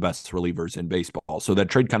one of the best relievers in baseball. So that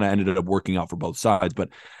trade kind of ended up working out for both sides. But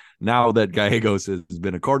now that Gallegos has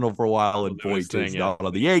been a Cardinal for a while and Voit is out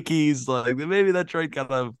on the Yankees, like maybe that trade kind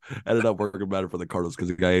of ended up working better for the Cardinals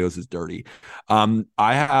because Gallegos is dirty. I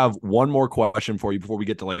have one more question for you before we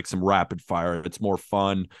get to like some rapid fire. It's more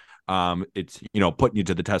fun. It's putting you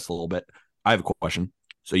to the test a little bit. I have a question.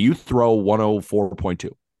 So you throw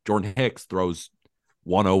 104.2. Jordan Hicks throws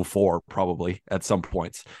 104 probably at some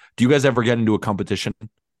points. Do you guys ever get into a competition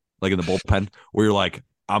like in the bullpen where you're like,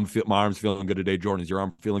 my arm's feeling good today, Jordan, is your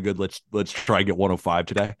arm feeling good? Let's try and get 105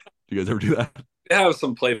 today. Do you guys ever do that? I have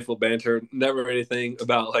some playful banter. Never anything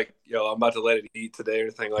about like, I'm about to let it eat today or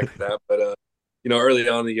anything like that. But early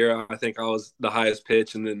on in the year, I think I was the highest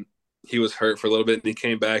pitch, and then he was hurt for a little bit, and he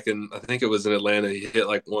came back, and I think it was in Atlanta. He hit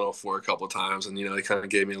like 104 a couple of times, and he kind of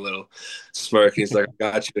gave me a little smirk. He's like,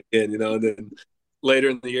 "I got you again," And then later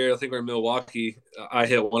in the year, I think we're in Milwaukee. I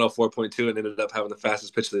hit 104.2 and ended up having the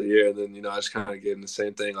fastest pitch of the year. And then I just kind of gave him the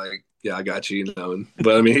same thing, like, "Yeah, I got you,"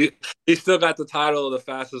 But I mean, he still got the title of the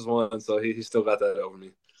fastest one, so he still got that over me.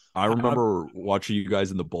 I remember watching you guys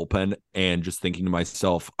in the bullpen and just thinking to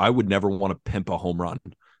myself, I would never want to pimp a home run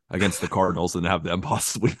against the Cardinals and have them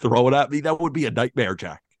possibly throw it at me. That would be a nightmare,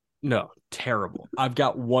 Jack. No, terrible. I've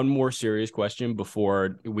got one more serious question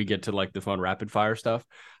before we get to like the fun rapid fire stuff.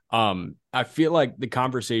 I feel like the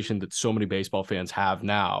conversation that so many baseball fans have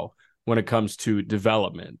now when it comes to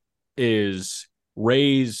development is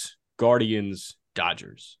Rays, Guardians,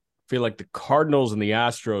 Dodgers. I feel like the Cardinals and the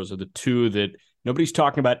Astros are the two that nobody's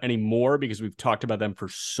talking about anymore because we've talked about them for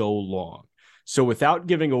so long. So without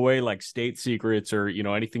giving away like state secrets or,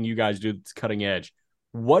 anything you guys do that's cutting edge,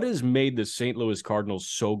 what has made the St. Louis Cardinals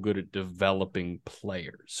so good at developing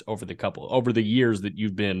players over the years that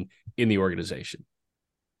you've been in the organization?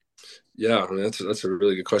 Yeah, I mean, that's a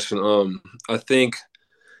really good question. I think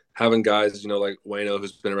having guys, like Wayno,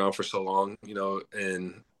 who's been around for so long,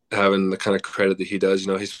 and having the kind of credit that he does,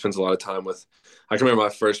 he spends a lot of time with. I can remember my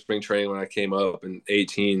first spring training when I came up in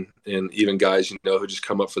 18, and even guys, who just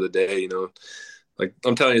come up for the day, like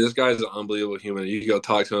I'm telling you, this guy's an unbelievable human. You can go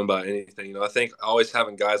talk to him about anything. I think always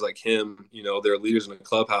having guys like him, they're leaders in the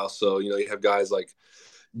clubhouse. So, you have guys like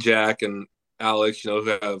Jack and Alex, who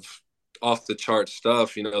have off the chart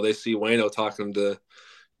stuff. They see Wayno talking to,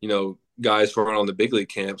 guys who are on the big league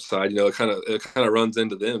camp side. It kind of runs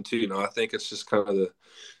into them too. I think it's just kind of the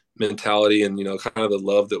mentality and kind of the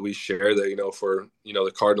love that we share that for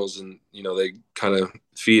the Cardinals, and they kind of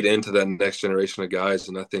feed into that next generation of guys.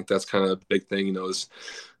 And I think that's kind of a big thing is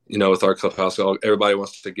with our clubhouse, everybody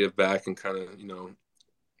wants to give back and kind of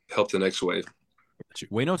help the next wave.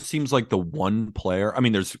 Wayno seems like the one player. I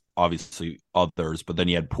mean, there's obviously others, but then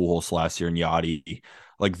you had Pujols last year and Yachty.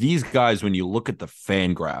 Like these guys, when you look at the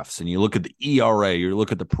fan graphs and you look at the ERA, you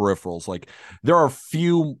look at the peripherals, like there are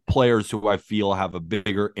few players who I feel have a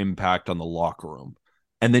bigger impact on the locker room.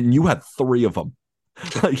 And then you had three of them.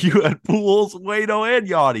 Like you had Pujols, Wayno, and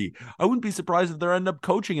Yachty. I wouldn't be surprised if they're end up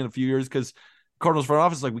coaching in a few years because Cardinals front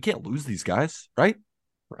office is like, we can't lose these guys, right?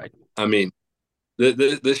 Right. I mean,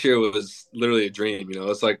 this year was literally a dream.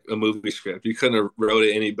 It's like a movie script. You couldn't have wrote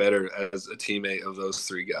it any better as a teammate of those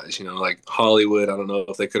three guys. Like Hollywood, I don't know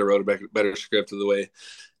if they could have wrote a better script of the way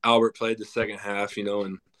Albert played the second half,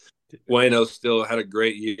 and Wayno still had a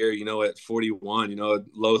great year, at 41,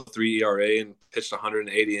 low 3 ERA and pitched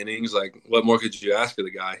 180 innings. Like, what more could you ask of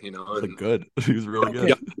the guy, And, good. He was really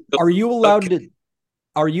good. Are you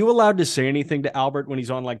allowed to say anything to Albert when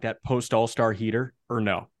he's on like that post All-Star heater or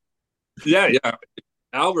no? Yeah.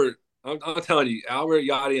 Albert, I'm telling you, Albert,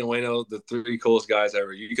 Yachty, and Wayno, the three coolest guys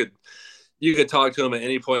ever. You could talk to him at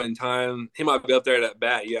any point in time. He might be up there at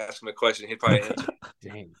bat. You ask him a question, he'd probably answer.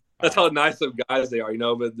 Dang. That's how nice of guys they are,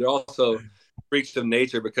 but they're also freaks of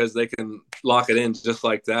nature because they can lock it in just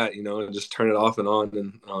like that, and just turn it off and on.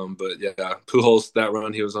 And but yeah, Pujols, that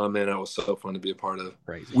run he was on, man, that was so fun to be a part of.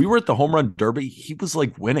 Crazy. We were at the home run derby. He was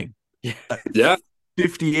like winning. Yeah.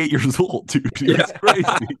 58 years old, dude. It's crazy.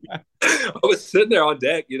 I was sitting there on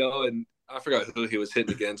deck, and I forgot who he was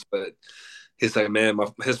hitting against, but he's like, man,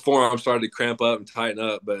 his forearm started to cramp up and tighten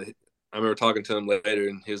up, but I remember talking to him later,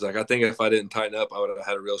 and he was like, I think if I didn't tighten up, I would have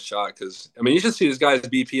had a real shot. Because, I mean, you should see this guy's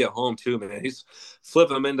BP at home, too, man. He's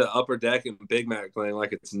flipping him into upper deck and Big Mac playing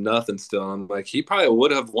like it's nothing still. I'm like, he probably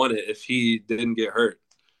would have won it if he didn't get hurt.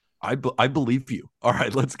 I believe you. All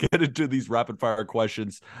right, let's get into these rapid fire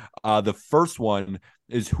questions. The first one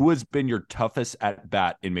is, who has been your toughest at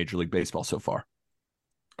bat in Major League Baseball so far?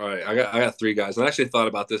 All right, I got 3 guys. And I actually thought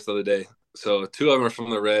about this the other day. So 2 of them are from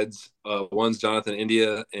the Reds. One's Jonathan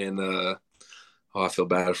India, and I feel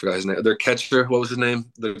bad. I forgot his name. Their catcher, what was his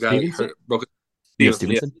name? The guy that broke it.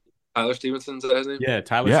 Stevenson. Yeah. Tyler Stevenson, is that his name? Yeah,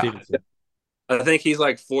 Tyler Stevenson. I think he's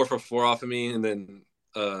like 4 for 4 off of me. And then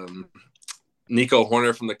Nico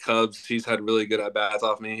Horner from the Cubs, he's had really good at bats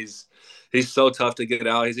off me. He's so tough to get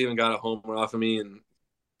out. He's even got a homer off of me and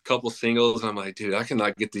a couple singles. And I'm like, dude, I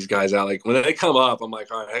cannot get these guys out. Like when they come up, I'm like,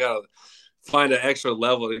 all right, I gotta find an extra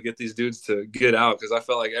level to get these dudes to get out, because I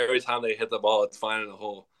felt like every time they hit the ball, it's finding a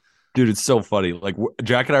hole. Dude, it's so funny. Like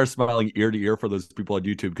Jack and I are smiling ear to ear for those people on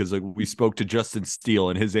YouTube, because like we spoke to Justin Steele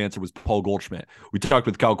and his answer was Paul Goldschmidt. We talked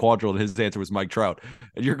with Cal Quantrill and his answer was Mike Trout.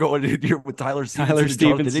 And you're going in here with Tyler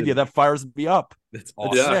Stevenson. India. That fires me up. That's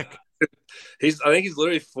awesome. Yeah. Sick. I think he's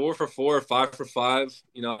literally 4 for 4 or 5 for 5.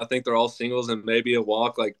 You know, I think they're all singles and maybe a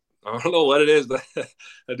walk. Like, I don't know what it is, but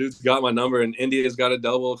that dude's got my number. And India's got a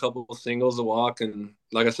double, a couple of singles, a walk. And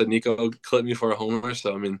like I said, Nico clipped me for a homer.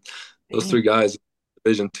 So, I mean, those 3 guys,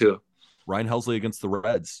 division 2. Ryan Helsley against the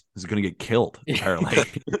Reds is going to get killed, apparently.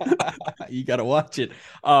 You got to watch it.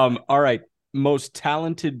 All right. Most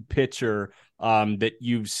talented pitcher that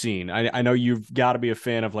you've seen. I know you've got to be a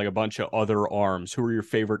fan of like a bunch of other arms. Who are your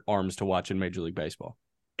favorite arms to watch in Major League Baseball?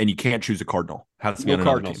 And you can't choose a Cardinal. Has to be no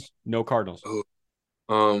Cardinals. No Cardinals. Oh,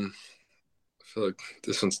 I feel like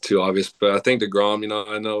this one's too obvious, but I think DeGrom, you know,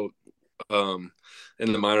 I know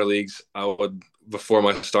in the minor leagues, before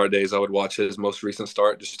my start days, I would watch his most recent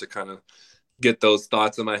start just to kind of get those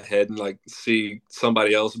thoughts in my head and like see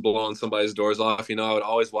somebody else blowing somebody's doors off. You know, I would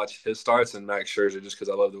always watch his starts and Max Scherzer, just because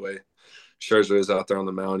I love the way Scherzer is out there on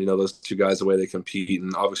the mound. You know, those 2 guys, the way they compete,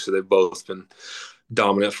 and obviously they've both been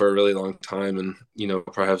dominant for a really long time, and you know,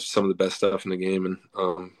 probably have some of the best stuff in the game. And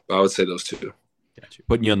I would say those 2. Gotcha.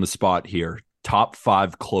 Putting you on the spot here. Top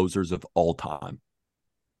 5 closers of all time.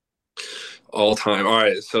 All time. All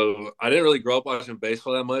right. So I didn't really grow up watching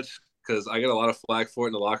baseball that much, because I get a lot of flack for it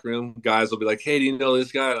in the locker room. Guys will be like, "Hey, do you know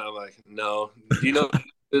this guy?" And I'm like, "No." Do you know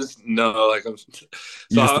this? No. Like, I'm. So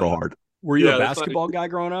you just throw hard. Were you a basketball guy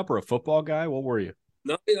growing up or a football guy? What were you?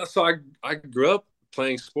 No, you know, so I grew up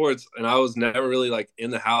playing sports, and I was never really like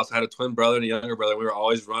in the house. I had a twin brother and a younger brother. We were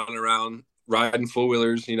always running around, riding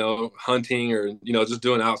 4-wheelers, you know, hunting, or you know, just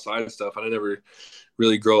doing outside stuff. I never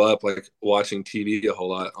really grow up like watching TV a whole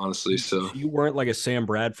lot, honestly. So you weren't like a Sam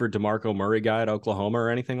Bradford, DeMarco Murray guy at Oklahoma or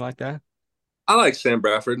anything like that? I like Sam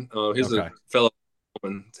Bradford. He's a fellow,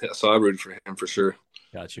 so I rooted for him for sure.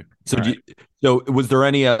 Got you. So, so was there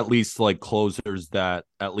any at least like closers that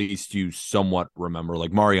at least you somewhat remember?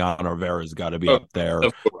 Like Mariano Rivera's got to be up there.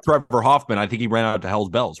 Trevor Hoffman, I think he ran out to Hell's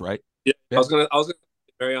Bells, right? Yeah, I was gonna.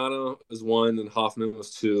 Mariano is 1, and Hoffman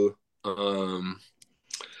was 2.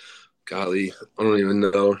 Golly, I don't even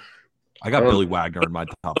know. I got Billy Wagner in my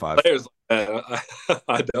top 5. Players like that.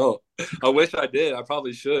 I don't. I wish I did. I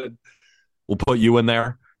probably should. We'll put you in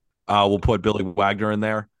there. We'll put Billy Wagner in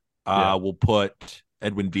there. We'll put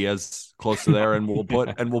Edwin Diaz close to there, and we'll put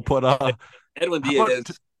Edwin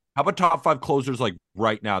Diaz. How about top 5 closers like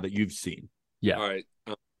right now that you've seen? Yeah. All right.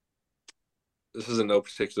 This is in no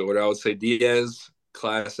particular order. I would say Diaz,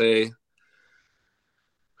 Class A.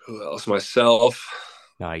 Who else? Myself.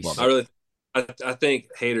 Nice. I think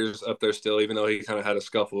Hader's up there still, even though he kind of had a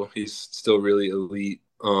scuffle. He's still really elite.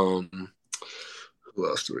 Who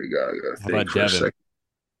else do we got? How about Devin?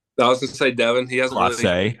 I was going to say Devin. He hasn't Class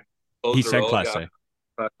A. He said Class A.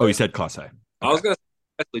 Oh, he said Class A. Okay. I was going to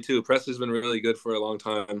say Presley too. Presley's been really good for a long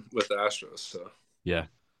time with the Astros. So yeah,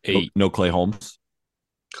 8. No Clay Holmes.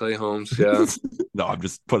 Clay Holmes, yeah. No, I'm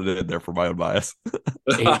just putting it in there for my own bias.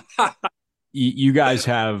 8. You guys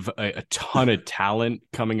have a ton of talent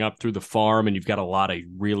coming up through the farm, and you've got a lot of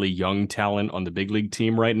really young talent on the big league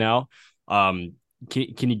team right now. Can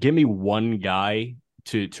you give me one guy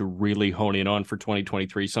to really hone in on for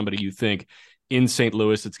 2023? Somebody you think in St.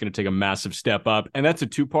 Louis that's going to take a massive step up? And that's a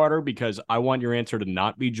 2-parter, because I want your answer to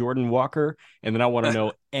not be Jordan Walker, and then I want to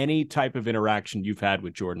know any type of interaction you've had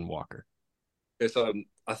with Jordan Walker. Okay, so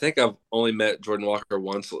I think I've only met Jordan Walker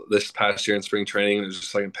once this past year in spring training. It was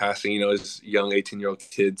just like in passing, you know, he's a young 18-year-old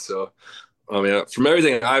kid. So, I mean, from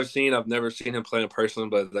everything I've seen, I've never seen him play in person,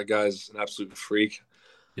 but that guy's an absolute freak.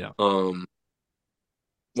 Yeah. One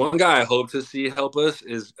guy I hope to see help us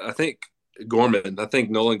is, I think Gorman. I think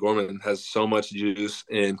Nolan Gorman has so much juice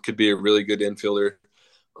and could be a really good infielder.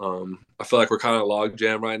 I feel like we're kind of log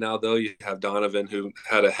jam right now, though. You have Donovan, who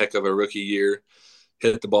had a heck of a rookie year,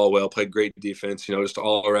 hit the ball well, played great defense, just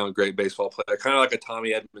all around great baseball player, kind of like a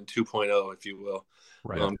Tommy Edman 2.0, if you will.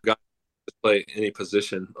 Right. Got to play any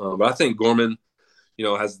position. But I think Gorman,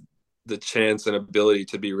 has the chance and ability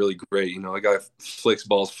to be really great. A guy flicks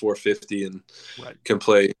balls 450 and can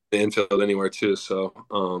play the infield anywhere too. So,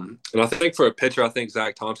 and I think for a pitcher, I think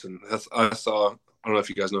Zach Thompson. I don't know if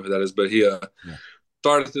you guys know who that is, but he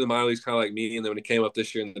started through the minor leagues kind of like me, and then when he came up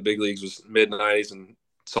this year in the big leagues was mid-90s and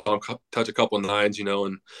saw him touch a couple of nines,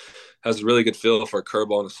 and has a really good feel for a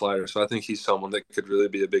curveball and a slider. So I think he's someone that could really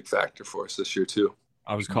be a big factor for us this year too.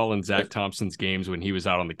 I was calling Zach Thompson's games when he was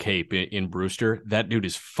out on the Cape in Brewster. That dude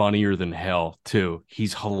is funnier than hell, too.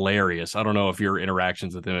 He's hilarious. I don't know if your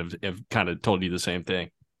interactions with him have kind of told you the same thing.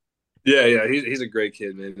 Yeah. He's a great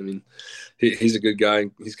kid, man. I mean, he's a good guy.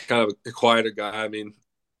 He's kind of a quieter guy. I mean,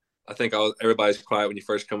 I think everybody's quiet when you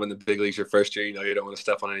first come in the big leagues your first year. You don't want to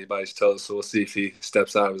step on anybody's toes. So we'll see if he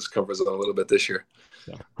steps out of his comfort zone a little bit this year.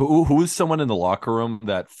 Yeah. Who is someone in the locker room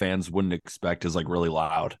that fans wouldn't expect is like really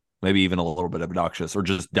loud? Maybe even a little bit obnoxious or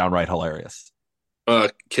just downright hilarious?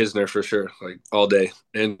 Kisner for sure, like all day.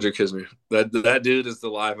 Andrew Kisner. That dude is the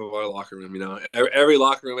life of our locker room. Every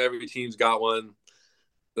locker room, every team's got one.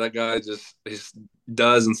 That guy just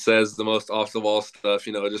does and says the most off the wall stuff,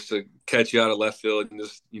 just to catch you out of left field and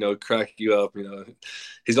just, crack you up.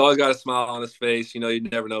 He's always got a smile on his face. You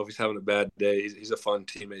never know if he's having a bad day. He's a fun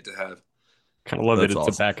teammate to have. Kind of love that it's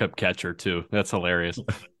awesome. A backup catcher too. That's hilarious.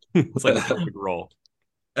 It's like a perfect role.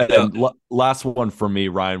 And last one for me,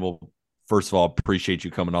 Ryan. Well, first of all, appreciate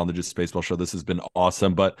you coming on the Just Baseball Show. This has been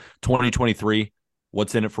awesome. But 2023,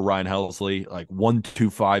 what's in it for Ryan Helsley? Like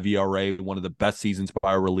 1.25 ERA, one of the best seasons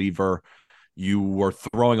by a reliever. You were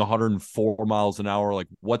throwing 104 miles an hour. Like,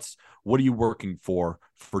 what are you working for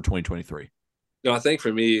 2023? I think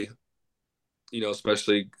for me,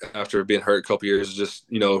 especially after being hurt a couple years, just,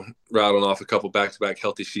 rattling off a couple back-to-back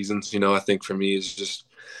healthy seasons, I think for me is just,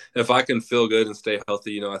 if I can feel good and stay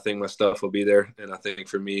healthy, I think my stuff will be there. And I think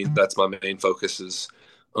for me, that's my main focus is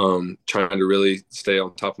trying to really stay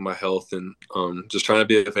on top of my health and just trying to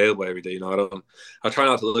be available every day. I try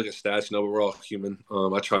not to look at stats, but we're all human.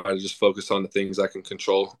 I try to just focus on the things I can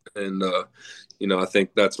control. And, I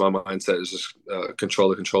think that's my mindset is just control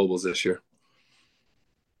the controllables this year.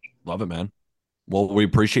 Love it, man. Well, we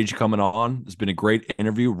appreciate you coming on. It's been a great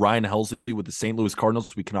interview. Ryan Helsley with the St. Louis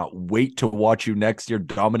Cardinals. We cannot wait to watch you next year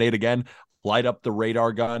dominate again, light up the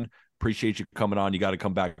radar gun. Appreciate you coming on. You got to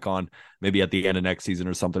come back on maybe at the end of next season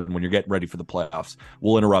or something when you're getting ready for the playoffs.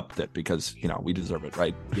 We'll interrupt it because, we deserve it,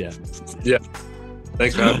 right? Yeah. Yeah.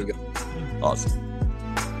 Thanks for having me. Awesome.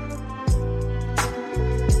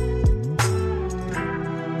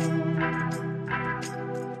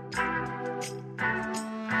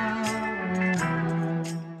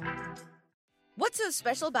 What's so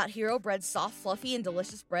special about Hero Bread's soft, fluffy, and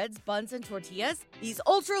delicious breads, buns, and tortillas? These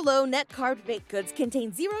ultra-low net-carb baked goods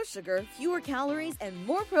contain zero sugar, fewer calories, and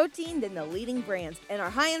more protein than the leading brands, and are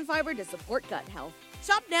high in fiber to support gut health.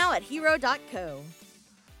 Shop now at Hero.co.